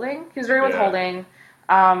withholding. He was very withholding.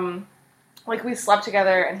 Like we slept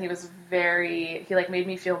together and he like made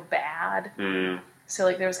me feel bad. So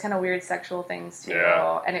like there was kind of weird sexual things too.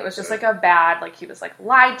 And it was just like a bad, like he was like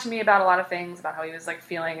lied to me about a lot of things, about how he was like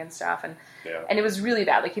feeling and stuff, and it was really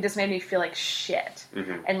bad. Like he just made me feel like shit.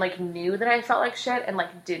 And like knew that I felt like shit and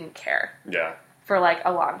like didn't care. For like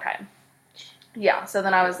a long time. Yeah, so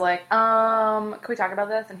then I was like, can we talk about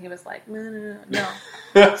this? And he was like, no.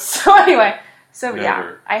 So anyway,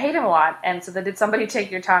 yeah, I hate him a lot. And so Did Somebody Take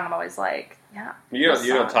Your Tongue? I'm always like, yeah. You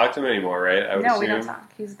don't talk to him anymore, right? I would assume. We don't talk.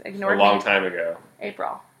 He's ignored me. A long time ago.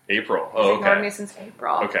 April. Oh, He's okay. ignored me since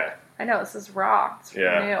April. Okay. I know, this is raw. It's new.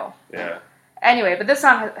 Yeah. Anyway, but this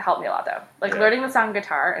song has helped me a lot, though. Like, learning the song on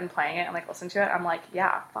guitar and playing it and, like, listening to it, I'm like,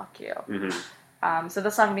 yeah, fuck you. So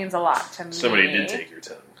this song means a lot to me. Somebody did take your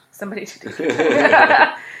tongue. Somebody did take your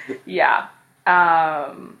tongue. Yeah.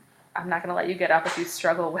 I'm not going to let you get up if you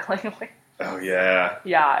struggle willingly. Oh, yeah.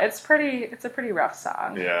 Yeah, it's a pretty rough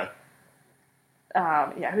song. Yeah.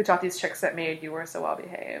 Who taught these chicks that made you were so well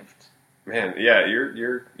behaved? Man, yeah,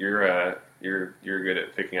 you're good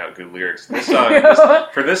at picking out good lyrics. This song,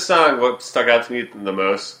 for this song, what stuck out to me the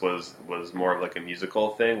most was more of like a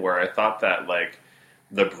musical thing, where I thought that like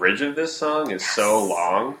the bridge of this song is so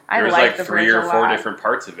long. There's like 3 or 4 different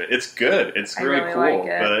parts of it. It's good. It's really cool, like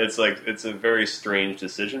it. But it's a very strange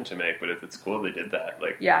decision to make. But if it's cool, they did that.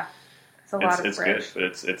 Like it's good, but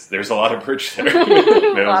it's there's a lot of bridge there.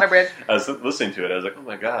 A lot of bridge. I was listening to it. I was like, oh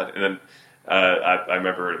my god! And then I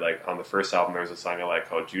remember like on the first album there was a song I like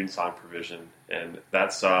called June Song Provision, and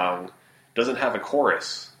that song doesn't have a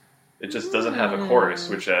chorus. It just doesn't have a chorus,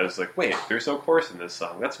 which I was like, wait, there's no chorus in this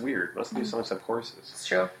song. That's weird. Most of these songs have choruses. It's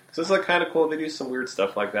true. So it's like kind of cool. They do some weird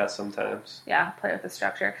stuff like that sometimes. Yeah, play with the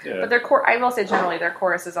structure. Yeah. But I will say generally their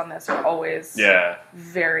choruses on this are always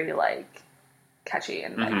very like catchy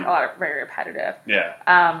and like a lot of very repetitive. Yeah.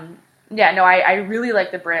 I really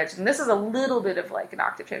like the bridge, and this is a little bit of like an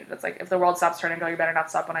octave change. It's like, if the world stops turning, girl, you better not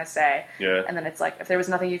stop when I say. Yeah. And then it's like, if there was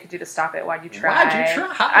nothing you could do to stop it, why'd you try?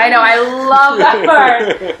 I know, I love that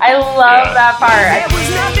part. I love that part. There was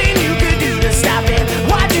nothing you could do to stop it.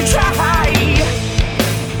 Why'd you try?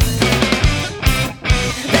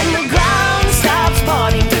 Then the ground stops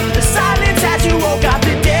parting through the silence as you woke up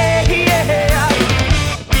the day.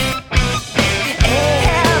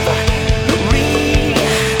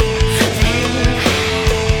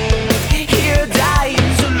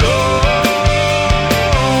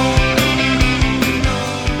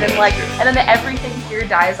 And then the everything here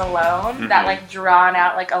dies alone. That like drawn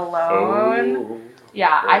out like alone. Oh.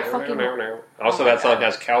 Yeah, I fucking. Also, that song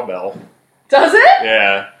has cowbell. Does it?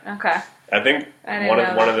 Yeah. Okay. I think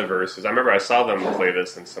one of the verses. I remember I saw them play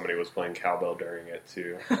this, and somebody was playing cowbell during it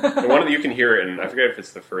too. And you can hear it, and I forget if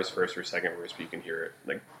it's the first verse or second verse, but you can hear it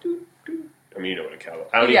like. Doo, doo. I mean, you know what a cowbell.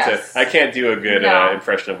 I can't do a good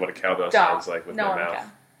impression of what a cowbell sounds like with my mouth.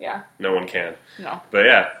 Can. Yeah. No one can. No. But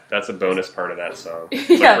yeah, that's a bonus part of that song.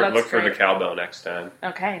 Look for the cowbell next time.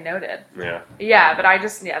 Okay, noted. Yeah. Yeah, but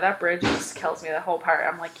that bridge just kills me, the whole part.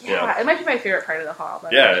 I'm like, it might be my favorite part of the whole album.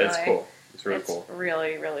 Yeah, it's cool. It's really cool.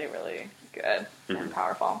 Really, really, really good and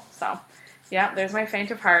powerful. So, Yeah, there's my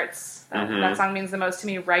Faint of Hearts. That song means the most to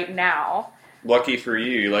me right now. Lucky for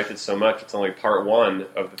you, you liked it so much, it's only part 1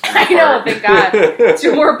 of the 3 I know, thank God.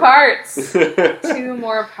 2 more parts. 2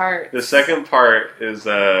 more parts. The second part is...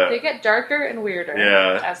 they get darker and weirder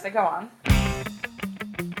as they go on.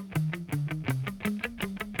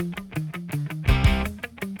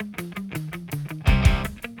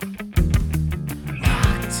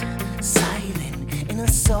 Rocked, silent, in a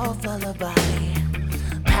soft lullaby.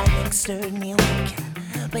 Panic stirred me awaken.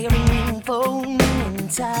 Like a meaningful in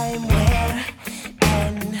time, where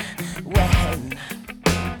and when.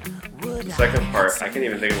 The second part, I can't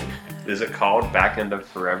even think of, is it called Back End of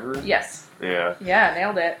Forever? Yes. Yeah. Yeah,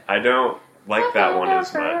 nailed it. I don't like that one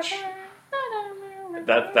as much.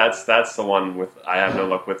 That's the one with I have no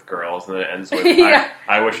luck with girls, and then it ends with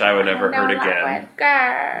I wish I would never hurt again.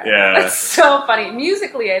 Yeah. It's so funny.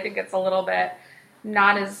 Musically, I think it's a little bit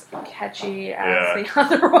not as catchy as the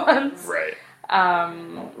other ones. Right.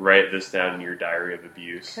 Write this down in your diary of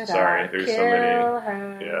abuse. Sorry, there's so many.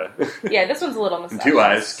 Her? Yeah. Yeah, this one's a little misogynist. Do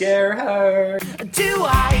I scare her? Do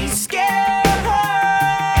I scare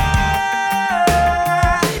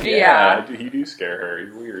her? Yeah. You do scare her.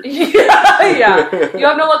 You're weird. Yeah. You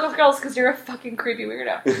have no luck with girls because you're a fucking creepy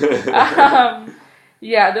weirdo.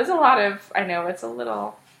 Yeah, there's a lot of... I know, it's a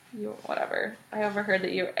little... whatever. I overheard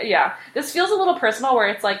that you... Yeah. This feels a little personal where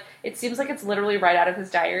it's like... It seems like it's literally right out of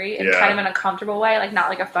his diary in kind of an uncomfortable way. Like, not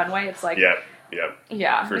like a fun way. It's like... Yep.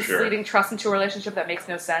 Yeah. For sure. Leading trust into a relationship that makes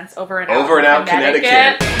no sense. Over and out,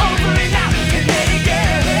 Connecticut.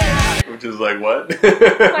 Which is like, what?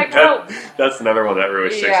 Like, that's another one that really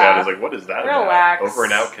sticks out. Is like, what is that Relax. about? Over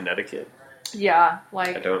and out, Connecticut? Yeah.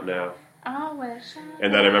 Like... I don't know. I wish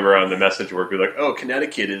and then I remember on the message work, we were like, oh,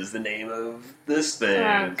 Connecticut is the name of this thing.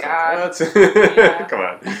 Oh, God. Come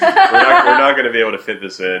on. We're not going to be able to fit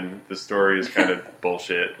this in. The story is kind of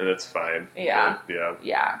bullshit, and it's fine. Yeah. But,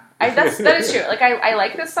 yeah. That is true. Like, I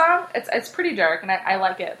like this song. It's pretty dark, and I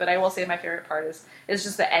like it, but I will say my favorite part is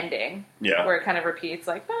just the ending. Yeah. Where it kind of repeats,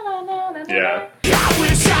 like, na, na, na, na, na. Yeah. I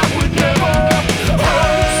wish I would never.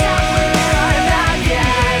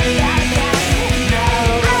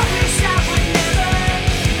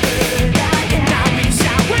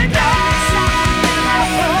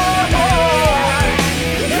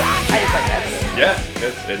 Yeah,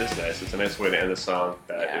 it is nice. It's a nice way to end a song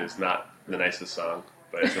that is not the nicest song,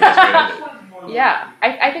 but it's a nice way to end it. Yeah.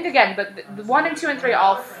 I think, again, but the 1 and 2 and 3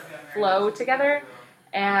 all flow together,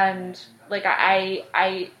 and, like, I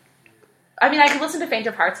mean, I could listen to Faint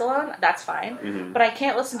of Hearts alone, that's fine, but I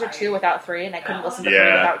can't listen to 2 without 3, and I couldn't listen to 3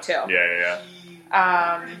 without 2. Yeah.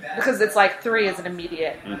 Because it's like 3 is an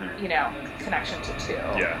immediate, connection to 2.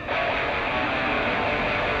 Yeah.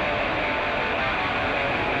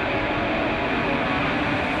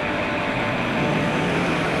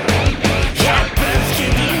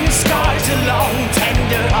 Scars along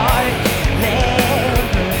tender heart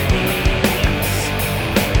memories.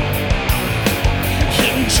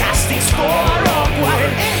 Injustice for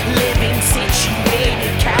awkward living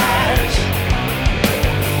situated cash.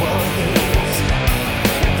 Worries,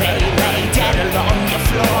 they lay dead along the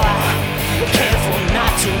floor. Careful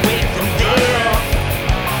not to wake them there.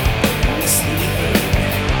 Sleeping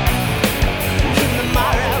in the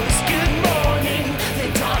morrow's good morning. The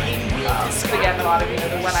dawning will Again, a lot of the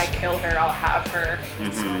When I Kill Her, I'll Have Her.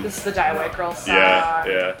 This is the Die White Girl song.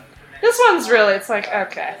 Yeah. This one's really, it's like,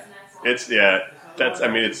 okay. It's, that's, I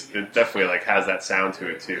mean, it definitely, like, has that sound to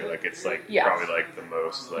it, too. Like, it's, like, probably, like, the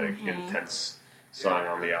most, like, intense song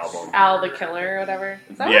on the album. Al the Killer or whatever.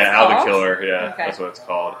 Is that Al what it's the Killer, Okay. That's what it's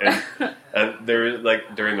called. And there,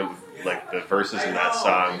 like, during the verses in that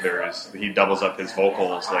song, he doubles up his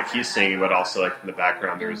vocals, like, he's singing, but also, like, in the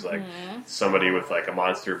background, there's, like, somebody with, like, a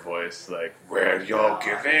monster voice, like, where you're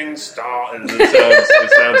giving star, and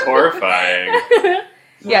it sounds horrifying.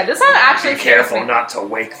 Yeah, this song actually Be careful not to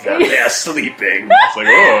wake them, they're sleeping. It's like,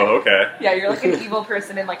 oh, okay. Yeah, you're like an evil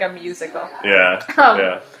person in, like, a musical.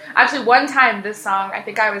 Yeah. Actually, one time, this song, I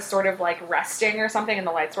think I was sort of, like, resting or something, and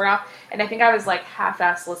the lights were off, and I think I was, like,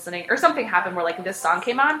 half-ass listening, or something happened where, like, this song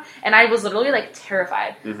came on, and I was literally, like,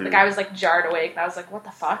 terrified. Like, I was, like, jarred awake, and I was like, what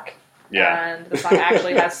the fuck? Yeah. And the song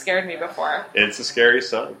actually has scared me before. It's a scary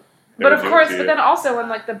song. But of course, but then also when,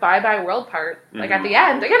 like, the bye-bye world part, like, at the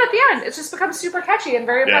end, it's just becomes super catchy and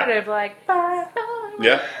very repetitive, like, bye-bye.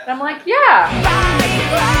 Yeah. And I'm like, yeah.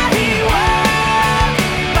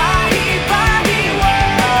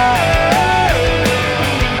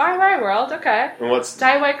 Bye-bye world, okay. And what's...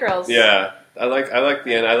 Die White Girls. Yeah. I like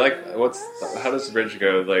the end. How does the bridge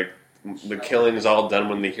go? Like, the killing is all done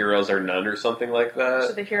when the heroes are none or something like that?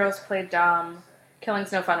 So the heroes play dumb.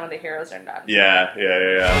 Killing's no fun when the heroes are done. Yeah.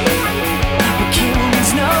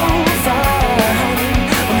 Killing's no fun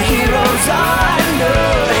when the heroes are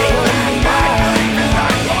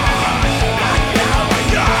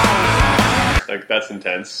Like, that's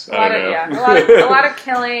intense. A lot of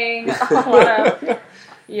killing.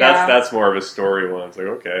 That's more of a story one. It's like,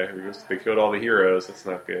 okay, they killed all the heroes. That's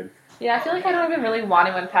not good. Yeah, I feel like I don't even really want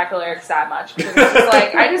to unpack the lyrics that much because it's just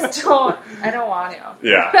like I don't want to.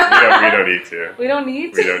 Yeah, we don't need to. We don't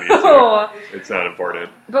need to. It's not important.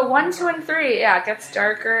 But 1, 2, and 3, it gets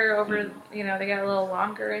darker over. They get a little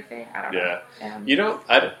longer. I think. I don't know.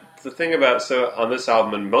 Yeah. The thing about, on this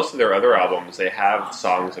album and most of their other albums, they have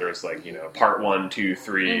songs that are just like, part 1, 2,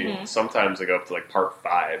 3. Mm-hmm. Sometimes they go up to like part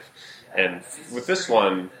 5. And with this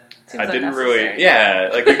one, I didn't really,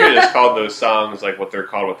 like we could have just called those songs like what they're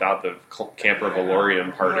called without the Camper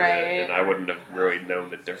Valorian part of it, and I wouldn't have really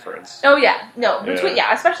known the difference. Oh yeah, no,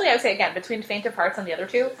 especially I would say again between Faint of Hearts and the other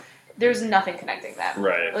two, there's nothing connecting them.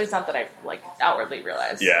 Right. At least not that I like outwardly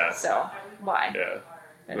realized. Yeah. So why? Yeah.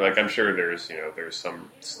 Like, I'm sure there's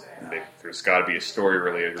got to be a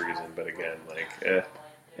story-related reason, but again, like,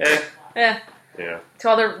 Yeah. To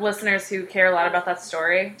all the listeners who care a lot about that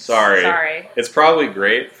story, sorry. It's probably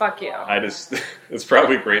great. Fuck you. It's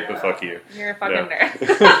probably great, but fuck you. You're a fucking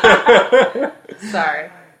nerd. Sorry.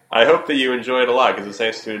 I hope that you enjoy it a lot, because it's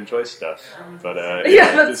nice to enjoy stuff. But,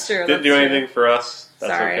 that's true. Didn't do anything for us.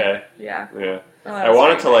 That's okay. Yeah. Well, I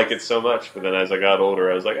wanted to like it so much, but then as I got older,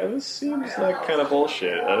 I was like, this seems like kind of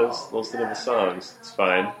bullshit. I just listen to the songs. It's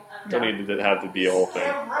fine. Don't need to have to be a whole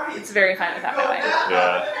thing. It's very fine without my life.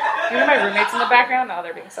 Yeah. You know my roommates in the background? Oh,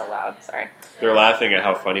 they're being so loud. Sorry. They're laughing at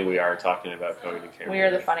how funny we are talking about Coheed and Cambria. We are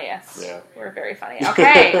the funniest. Yeah. We're very funny.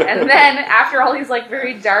 Okay, and then after all these like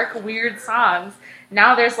very dark, weird songs,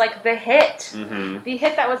 now there's like the hit. Mm-hmm. The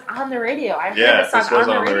hit that was on the radio. I heard this song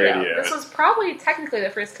on the radio. This was probably technically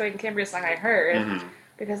the first Coheed and Cambria song I heard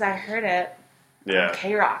because I heard it on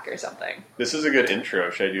K-Rock or something. This is a good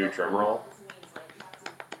intro. Should I do a drum roll?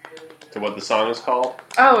 To what the song is called?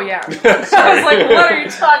 Oh, yeah. I was like, what are you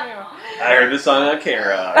talking about? I heard the song on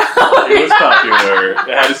K-Rock. It was popular.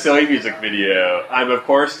 It had a silly music video. I'm, of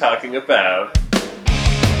course, talking about...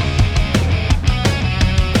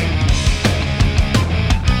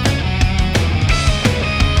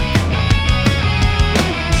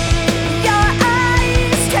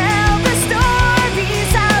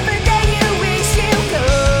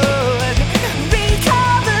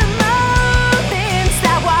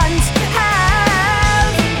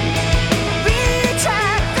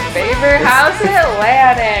 House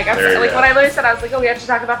Atlantic. When I literally said, I was like, we have to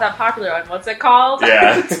talk about that popular one. What's it called?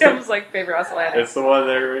 Yeah. Tim's like, Favorite House Atlantic. It's the one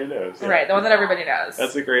that everybody knows. Yeah. Right, the one that everybody knows.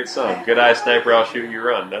 That's a great song. Good eye, sniper, I'll shoot you,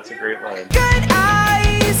 run. That's a great line. Good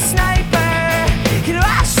eye, sniper,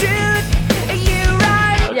 I'll shoot you,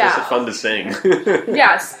 run. That's just fun to sing.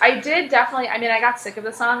 Yes, I did definitely. I mean, I got sick of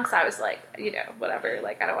the song, so I was like, whatever.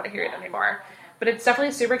 Like, I don't want to hear it anymore. But it's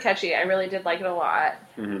definitely super catchy. I really did like it a lot.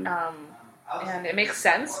 Mm-hmm. And it makes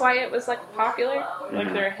sense why it was like popular,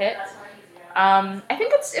 like their hit. I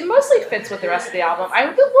think it mostly fits with the rest of the album. I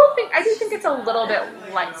do think it's a little bit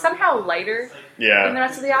somehow lighter than the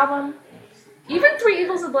rest of the album. Even Three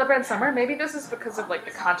Evils of Blood Red Summer, maybe this is because of like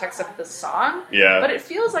the context of the song. Yeah. But it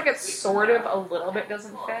feels like it sort of a little bit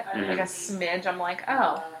doesn't fit. Like a smidge. I'm like,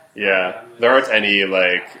 oh. Yeah. There aren't any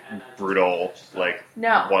like brutal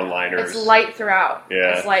one-liners. It's light throughout.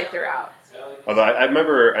 Yeah. It's light throughout. Although I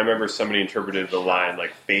remember somebody interpreted the line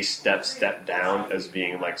like face step down as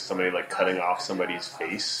being like somebody like cutting off somebody's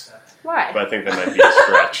face. Why? But I think that might be a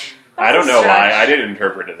stretch. I don't know why. I didn't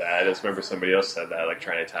interpret it that. I just remember somebody else said that, like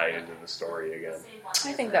trying to tie it into the story again.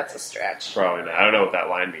 I think that's a stretch. Probably not. I don't know what that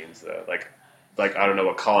line means though. Like I don't know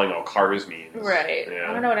what calling all cars means. Right. Yeah.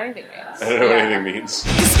 I don't know what anything means. I don't know what anything means.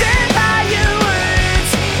 You stand by your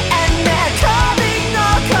words and they're calling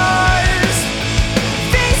all cars.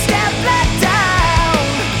 Face step let down.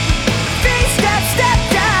 Face step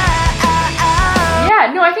down.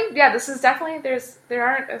 Yeah, no, I think this is definitely there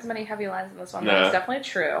aren't as many heavy lines in this one. That's definitely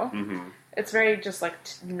true. Mm-hmm. It's very just like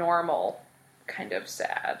normal, kind of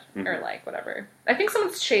sad or like whatever. I think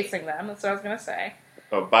someone's chasing them. That's what I was gonna say.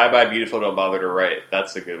 Oh, bye, beautiful, don't bother to write.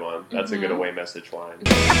 That's a good one. That's a good away message line.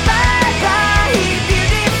 Bye,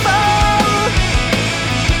 beautiful.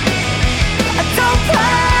 Don't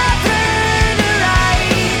bother to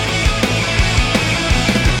write.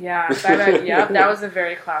 Yeah, yep, that was a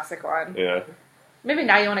very classic one. Yeah. Maybe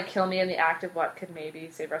now you want to kill me in the act of what could maybe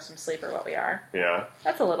save us from sleep or what we are. Yeah.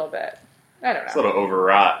 That's a little bit. I don't know. It's a little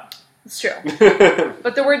overwrought. It's true.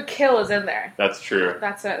 But the word kill is in there. That's true.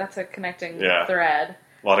 That's a connecting thread.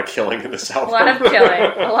 A lot of killing in this album. A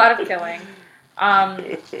lot of killing.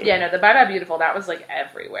 Yeah, no, the Bye Bye Beautiful, that was like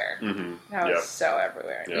everywhere. Mm-hmm. That was so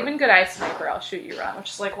everywhere. Yep. Even Good Eye Sniper, I'll Shoot You Run, which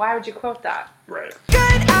is like, why would you quote that? Right. Good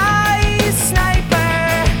eye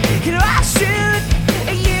sniper, you know I shoot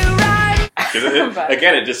you right.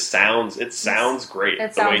 Again, it sounds great.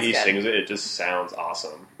 It the way sounds he good. sings it just sounds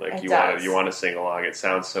awesome. Like It you want to sing along. It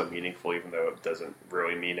sounds so meaningful, even though it doesn't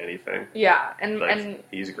really mean anything. Yeah, and and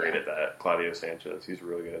he's great at that. Claudio Sanchez, he's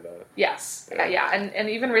really good at that. yes, yeah. And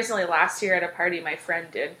even recently, last year at a party, my friend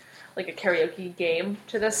did like a karaoke game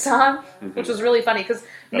to this song, which was really funny because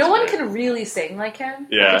no one can really sing like him.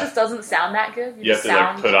 Yeah, like, it just doesn't sound that good. You have to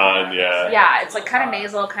like put on, yeah, it's like kind of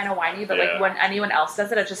nasal, kind of whiny, but like when anyone else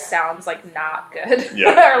does it, it just sounds like not good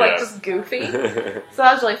or like just goofy. So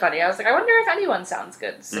that was really funny. I was like, I wonder if anyone sounds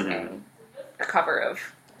good singing a cover of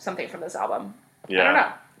something from this album. Yeah, I don't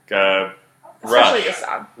know. Especially this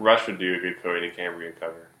song. Rush would do a good Coheed and Cambria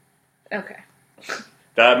cover. Okay.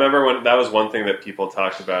 I remember when that was one thing that people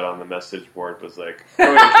talked about on the message board was like Coheed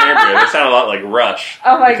and Cambria. They sound a lot like Rush.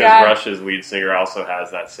 Oh my god! Because Rush's lead singer also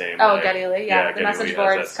has that same. Geddy Lee. Yeah, the message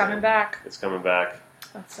board is coming back. It's coming back.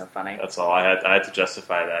 That's so funny. That's all. I had to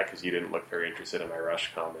justify that because you didn't look very interested in my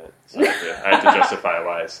Rush comment. So I had to justify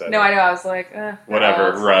why I said. No, I know. I was like,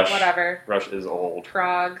 whatever. Rush. Whatever. Rush is old.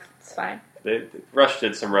 Prog. It's fine. Rush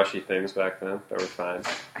did some Rushy things back then that were fine.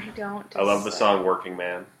 I love the song "Working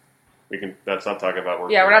Man." Let's not talk about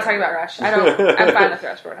Working Man. We're not talking about Rush. I'm fine with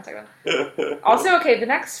Rush, but we're not talking about it. Also, okay, the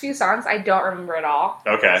next few songs I don't remember at all.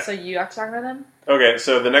 Okay. So you have to talk about them? Okay,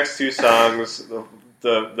 so the next two songs,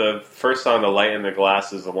 the first song, "The Light in the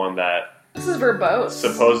Glass," is the one that this is verbose.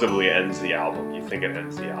 Supposedly ends the album. You think it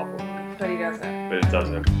ends the album. But he doesn't. But it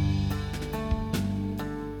doesn't.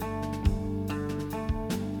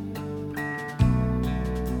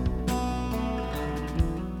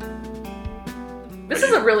 This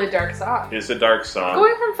is a really dark song. It's a dark song.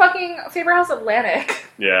 Going from fucking Favorite House Atlantic.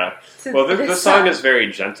 Yeah. Well, this song is very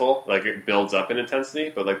gentle. Like, it builds up in intensity,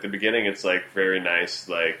 but, like, the beginning, it's, like, very nice,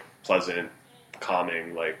 like, pleasant,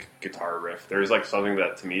 calming, like, guitar riff. There's, like, something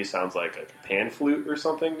that, to me, sounds like a pan flute or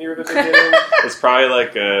something near the beginning. It's probably,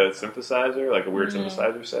 like, a synthesizer, like a weird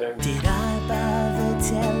synthesizer setting. Did I bother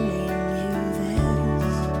telling you this?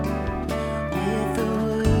 With the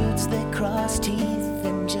words that cross teeth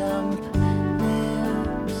and jump.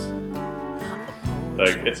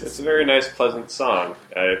 Like, it's a very nice, pleasant song.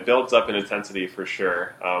 It builds up in intensity for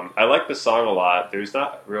sure. I like the song a lot. There's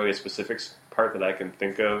not really a specific part that I can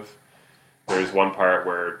think of. There's one part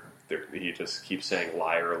where he just keeps saying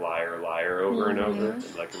 "liar, liar, liar" over and over in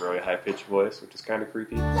like a really high-pitched voice, which is kind of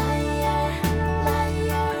creepy. Liar,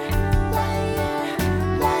 liar, liar,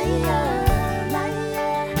 liar.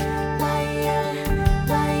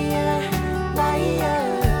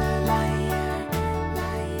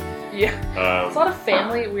 Yeah. There's a lot of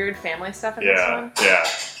weird family stuff in this one. Yeah,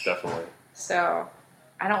 definitely. So,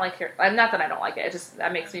 I don't like not that I don't like it. It just,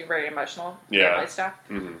 that makes me very emotional. Family stuff.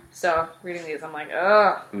 Mm-hmm. So, reading these, I'm like,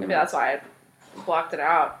 ugh. Maybe that's why I blocked it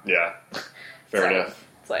out. Yeah. Fair enough.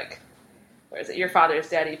 It's like, where is it? Your father's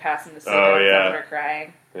dead. You pass in the city. Oh, yeah. Her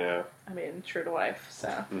crying. Yeah. I mean, true to life.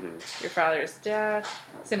 So, your father's dead.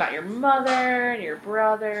 Say about your mother and your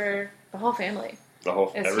brother. The whole family.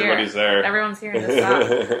 Everybody's there. Everyone's hearing this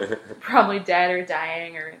song. Probably dead or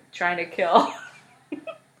dying or trying to kill.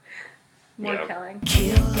 More killing.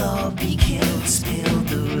 Kill or be killed, spill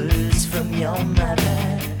the words from your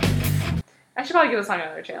mother. I should probably give the song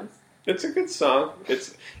another chance. It's a good song.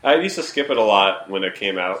 I used to skip it a lot when it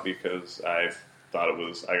came out because I thought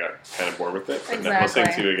I got kind of bored with it. And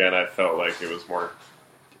listening to it again, I felt like it was more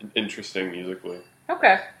interesting musically.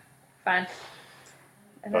 Okay. Fine.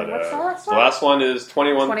 And then what's the last one? The last one is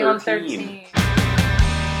 2113. 2113.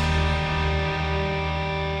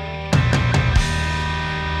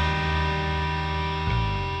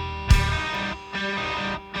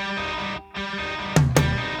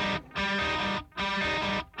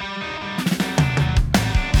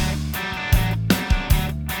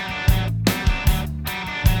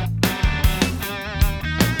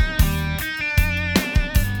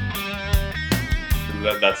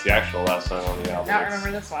 That's the actual last song on the album. I don't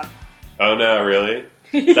remember this one. Oh no, really?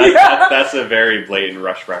 That's a very blatant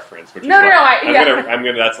Rush reference. Which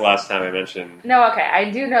that's the last time I mentioned. No, okay,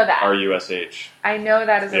 I do know that. RUSH. I know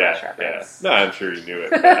that is a Rush reference. Yeah. No, I'm sure you knew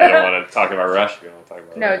it. I don't want to talk about Rush. You don't want to talk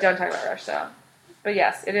about No, Rush. don't talk about Rush, though. But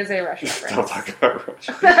yes, it is a Rush reference. Don't talk about Rush.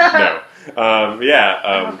 No.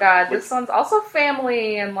 Oh god, this one's also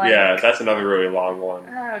family and like. Yeah, that's another really long one.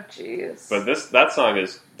 Oh jeez. But that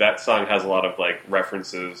song has a lot of like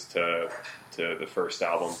references to the first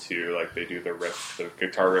album too. Like they do the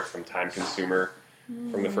guitar riff from Time Consumer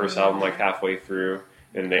from the first album, like halfway through.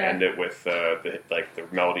 and they end it with the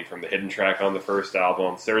melody from the hidden track on the first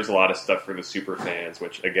album. So there was a lot of stuff for the super fans,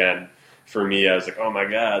 which again, for me, I was like, oh my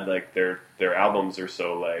god, like their albums are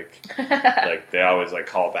so like like they always like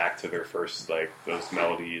call back to their first like those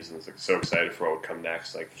melodies, and I was like so excited for what would come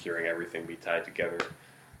next, like hearing everything be tied together.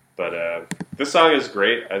 But this song is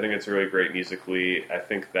great. I think it's really great musically. I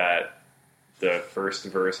think that the first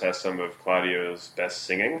verse has some of Claudio's best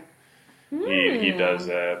singing. He does.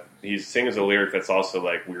 He sings a lyric that's also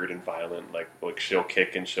like weird and violent, like she'll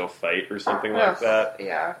kick and she'll fight or something like that.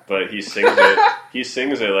 Yeah. But he sings it. He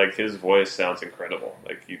sings it like his voice sounds incredible.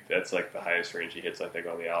 Like that's like the highest range he hits, I think,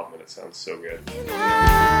 on the album, and it sounds so good.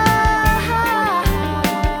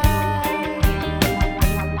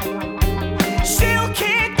 She'll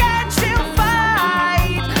kick and she'll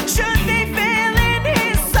fight. Should they fail in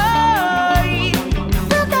his sight?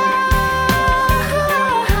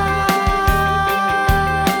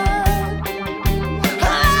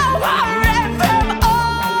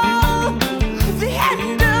 The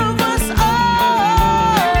end of us all.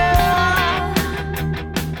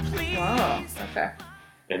 Oh, okay.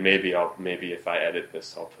 And maybe if I edit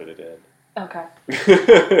this, I'll put it in. Okay.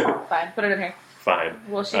 Fine. Put it in here. Fine.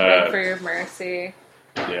 Will she beg for your mercy?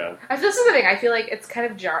 Yeah. This is the thing. I feel like it's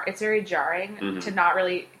kind of it's very jarring to not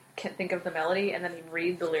really think of the melody and then you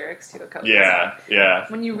read the lyrics to a Coco song. Yeah.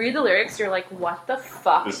 When you read the lyrics, you're like, what the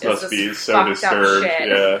fuck This is must this be so disturbed.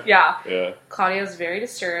 Shit? Yeah. Claudio's very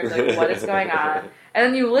disturbed. Like, what is going on? And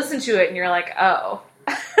then you listen to it and you're like, oh.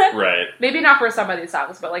 Right. Maybe not for some of these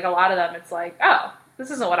songs, but like a lot of them, it's like, oh,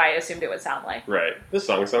 this isn't what I assumed it would sound like. Right. This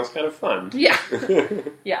song sounds kind of fun. Yeah.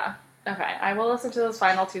 Yeah. Okay. I will listen to those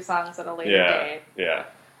final two songs at a later date. Yeah.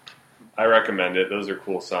 I recommend it. Those are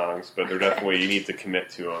cool songs, but they're definitely, you need to commit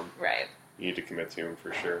to them. Right. You need to commit to them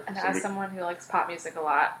for sure. And as someone who likes pop music a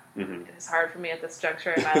lot, it is hard for me at this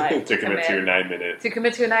juncture in my life to commit to a 9 minute. To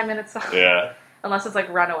commit to a 9 minute song. Yeah. Unless it's like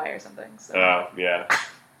Runaway or something. So. Yeah.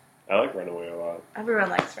 I like Runaway a lot. Everyone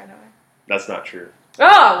likes Runaway. That's not true.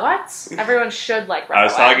 Oh, what? Everyone should like Runaway. I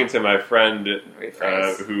was talking to my friend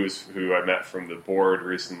who I met from the board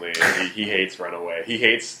recently, and he hates Runaway. He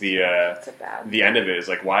hates the end of it. Is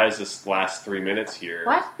like, why is this last 3 minutes here?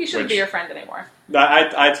 What? He shouldn't be your friend anymore.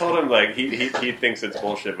 I told him like he thinks it's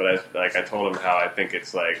bullshit, but I told him how I think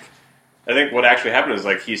it's like. I think what actually happened is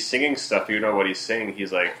like he's singing stuff. You know what he's singing.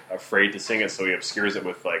 He's like afraid to sing it, so he obscures it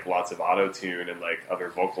with like lots of auto tune and like other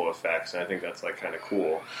vocal effects. And I think that's like kind of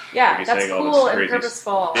cool. Yeah, like, that's cool and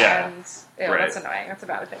purposeful. Yeah, and that's annoying. That's a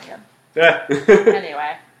bad opinion. Yeah.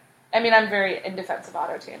 Anyway, I mean, I'm very in defense of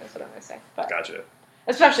auto tune. Is what I'm going to say. But gotcha.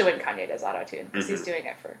 Especially when Kanye does auto tune because he's doing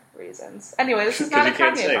it for reasons. Anyway, this is not a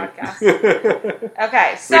Kanye podcast.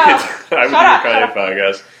 Okay, so I would do a Kanye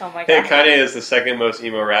podcast. Oh my god! Hey, Kanye is the second most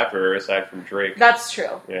emo rapper aside from Drake. That's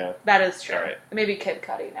true. Yeah, that is true. All right. Maybe Kid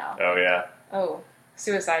Cudi now. Oh yeah. Oh,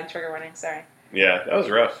 suicide trigger warning. Sorry. Yeah, that was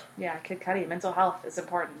rough. Yeah, Kid Cudi. Mental health is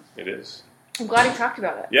important. It is. I'm glad he talked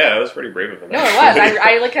about it. Yeah, it was pretty brave of him. No, it was.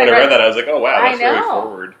 I like when I read that, I was like, oh wow, that's really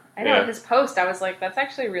forward. I know. His post, I was like, that's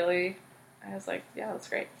actually really. I was like, yeah, that's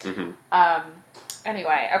great.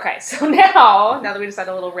 Anyway, okay, so now that we just had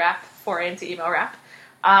a little foray into emo rap,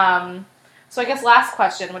 so I guess last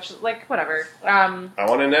question, which is like, whatever. I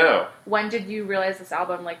want to know. When did you realize this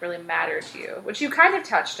album like really mattered to you? Which you kind of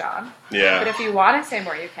touched on. Yeah. But if you want to say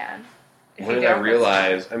more, you can. When did I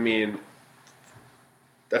realize? I mean,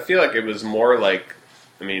 I feel like it was more like,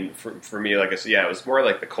 I mean, for me, like I said, yeah, it was more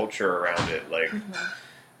like the culture around it, like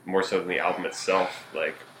more so than the album itself,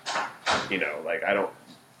 like. You know, like I don't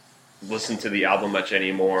listen to the album much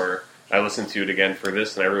anymore. I listened to it again for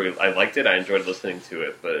this, and I liked it. I enjoyed listening to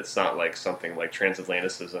it, but it's not like something like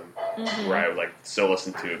Transatlanticism where I would like still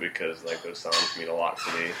listen to it because like those songs mean a lot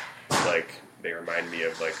to me. Like they remind me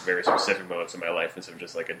of like very specific moments in my life instead of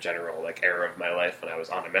just like a general like era of my life when I was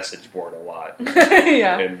on a message board a lot.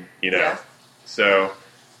 Yeah, and you know, so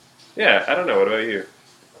yeah, I don't know. What about you?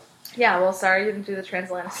 Yeah, well, sorry you didn't do the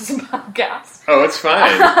Transatlanticism podcast. Oh, it's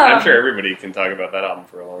fine. I'm sure everybody can talk about that album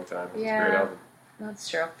for a long time. It's a great album. That's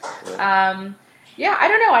true. Yeah, I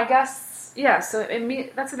don't know. I guess, yeah, so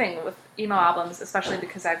that's the thing with emo albums, especially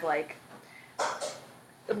because I've, like,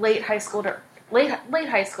 late high school,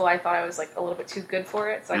 I thought I was, like, a little bit too good for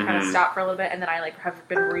it, so I kind of stopped for a little bit, and then I, like, have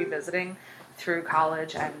been revisiting through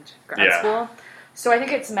college and grad school. So I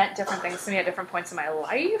think it's meant different things to me at different points in my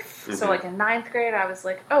life. So like in 9th grade, I was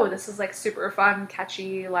like, oh, this is like super fun,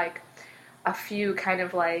 catchy, like a few kind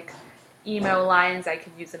of like emo lines I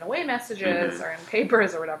could use in away messages or in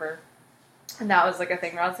papers or whatever. And that was like a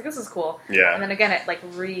thing where I was like, this is cool. Yeah. And then again, it like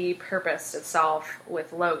repurposed itself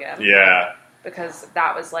with Logan. Yeah. Because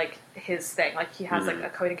that was like his thing. Like he has like a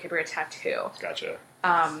Cody and Gabriel tattoo. Gotcha.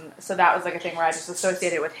 So that was like a thing where I just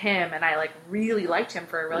associated with him, and I like really liked him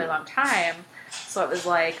for a really long time. So it was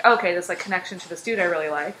like, okay, this like connection to this dude I really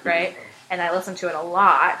like, right? And I listened to it a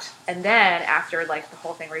lot. And then after like the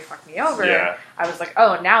whole thing where he fucked me over, I was like,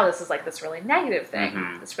 oh, now this is like this really negative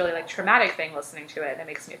thing, this really like traumatic thing listening to it, and it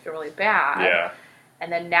makes me feel really bad. Yeah.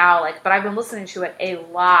 And then now, like, but I've been listening to it a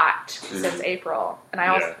lot since April, and I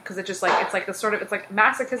also because it just like it's like the sort of it's like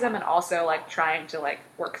masochism and also like trying to like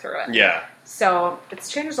work through it. Yeah. So it's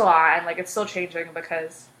changed a lot, and like it's still changing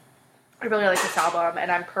because I really like this album, and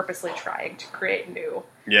I'm purposely trying to create new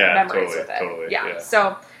memories with it. Totally. Yeah.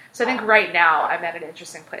 So I think right now I'm at an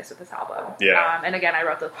interesting place with this album. Yeah. And again, I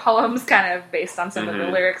wrote the poems kind of based on some of the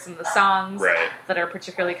lyrics and the songs that are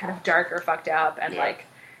particularly kind of dark or fucked up, and like.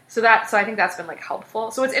 So I think that's been like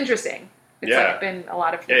helpful. So it's interesting. It's like been a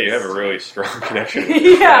lot of things. Yeah, you have a really strong connection.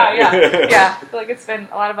 Yeah. I feel like it's been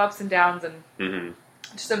a lot of ups and downs, and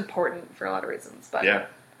just important for a lot of reasons. But yeah,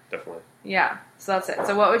 definitely. Yeah. So that's it.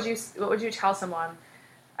 So what would you tell someone?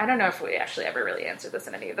 I don't know if we actually ever really answered this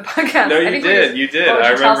in any of the podcasts. No, you did. You did. I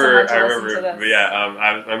remember. Yeah,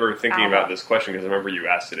 I remember thinking about this question because I remember you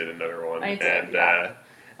asked it in another one, I did, and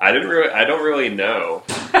I don't really know.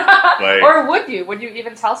 Like, or would you? Would you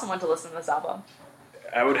even tell someone to listen to this album?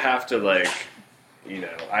 I would have to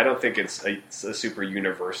I don't think it's a super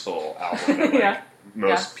universal album that like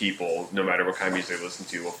most people, no matter what kind of music they listen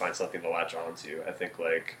to, will find something to latch on to. I think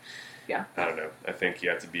I don't know. I think you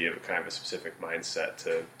have to be of kind of a specific mindset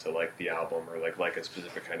to like the album or like a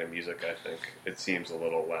specific kind of music. I think it seems a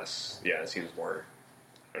little less. Yeah, it seems more.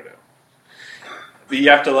 I don't know. But you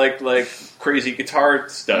have to like crazy guitar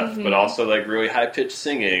stuff, but also like really high pitched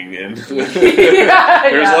singing, and there's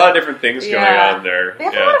a lot of different things going on there. They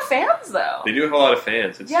have a lot of fans, though. They do have a lot of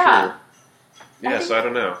fans. It's true. Yeah, so I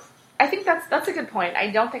don't know. I think that's a good point. I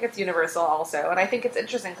don't think it's universal, also, and I think it's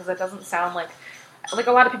interesting because it doesn't sound like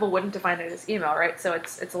a lot of people wouldn't define it as emo, right? So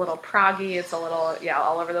it's a little proggy, it's a little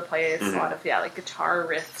all over the place, a lot of like guitar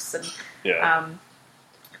riffs and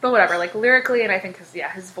but whatever, like lyrically, and I think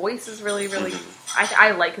his voice is really, really. I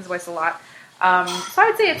like his voice a lot. So I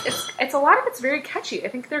would say it's a lot of it's very catchy. I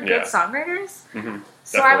think they're good songwriters.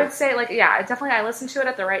 So I would say definitely I listened to it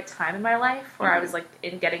at the right time in my life where I was like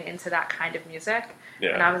getting into that kind of music,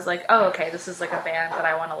 and I was like, oh, okay, this is like a band that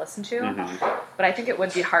I want to listen to. But I think it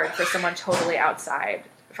would be hard for someone totally outside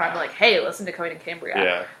if I'm like, hey, listen to Coheed and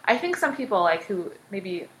Cambria. I think some people like who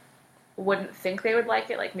maybe wouldn't think they would like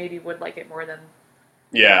it, like maybe would like it more than.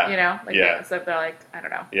 So they're like, I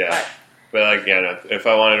don't know. But like, if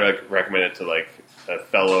I wanted to like recommend it to like a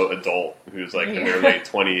fellow adult who's like in their late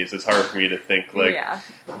 20s, it's hard for me to think like,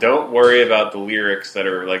 don't worry about the lyrics that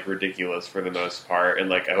are like ridiculous for the most part, and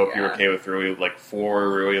like I hope you're okay with really like 4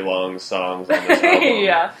 really long songs on this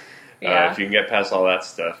album. If you can get past all that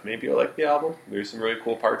stuff, maybe you'll like the album. There's some really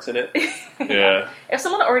cool parts in it. If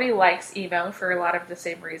someone already likes emo for a lot of the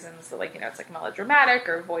same reasons, that like it's like melodramatic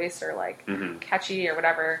or voice or like catchy or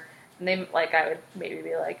whatever, and they like I would maybe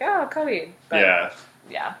be like, oh, Coheed. But, I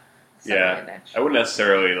wouldn't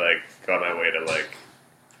necessarily like go on my way to like,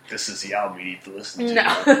 this is the album you need to listen to.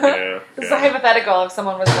 No, it's a hypothetical. If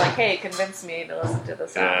someone was like, hey, convince me to listen to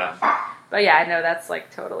this album. But I know that's like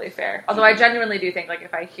totally fair. Although I genuinely do think like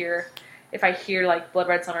if I hear like Blood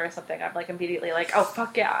Red Summer or something, I'm like immediately like, oh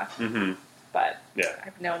fuck yeah. But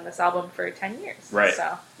I've known this album for 10 years. Right.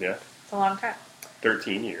 So it's a long time.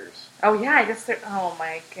 13 years. Oh yeah, I guess. Oh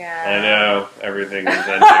my god. I know everything is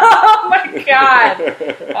ending. Oh my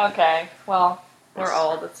god. Okay. Well, we're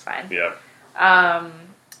old. It's fine. Yeah.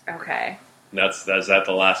 Okay. Is that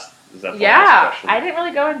the last? Is that the last question? I didn't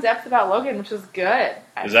really go in depth about Logan, which was good.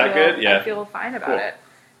 Is that good? Yeah. I feel fine about it.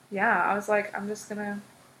 Yeah, I was like, I'm just gonna,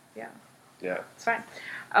 yeah, it's fine.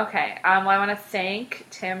 Okay, well, I want to thank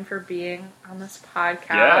Tim for being on this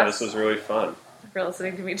podcast. Yeah, this was really fun. For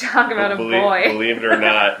listening to me talk about a boy. Believe it or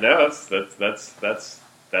not, no, that's.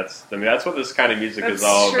 I mean, that's what this kind of music is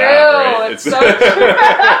all true. about, right? It's so true.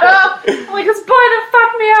 I'm like, this boy that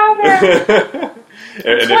fucked me over.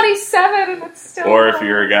 I'm 27 and it's still. Or if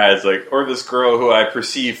you're a guy, it's like, or this girl who I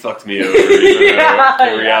perceive fucked me over. Even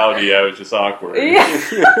though in reality, I was just awkward.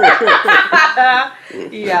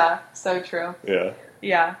 Yeah, so true.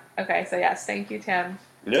 Yeah. Okay, so yes, thank you, Tim.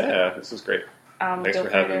 Yeah, this was great. Thanks for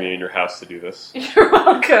having me in your house to do this. You're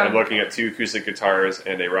welcome. I'm looking at 2 acoustic guitars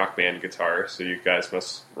and a Rock Band guitar, so you guys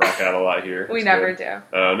must rock out a lot here. We never do.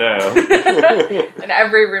 Oh, no. And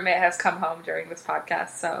every roommate has come home during this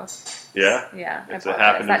podcast, so... Yeah? Yeah, it's a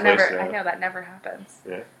happening place now. I know, that never happens.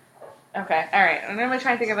 Yeah. Okay, alright. I'm going to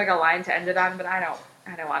try and think of like a line to end it on, but I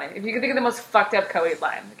don't want it. If you can think of the most fucked up Coheed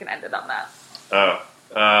line, we can end it on that.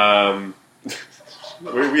 Oh.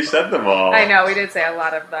 We said them all. I know, we did say a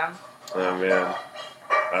lot of them. Oh,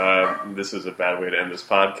 man. This is a bad way to end this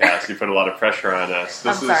podcast. You put a lot of pressure on us.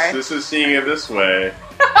 This is seeing it this way.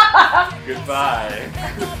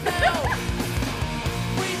 Goodbye.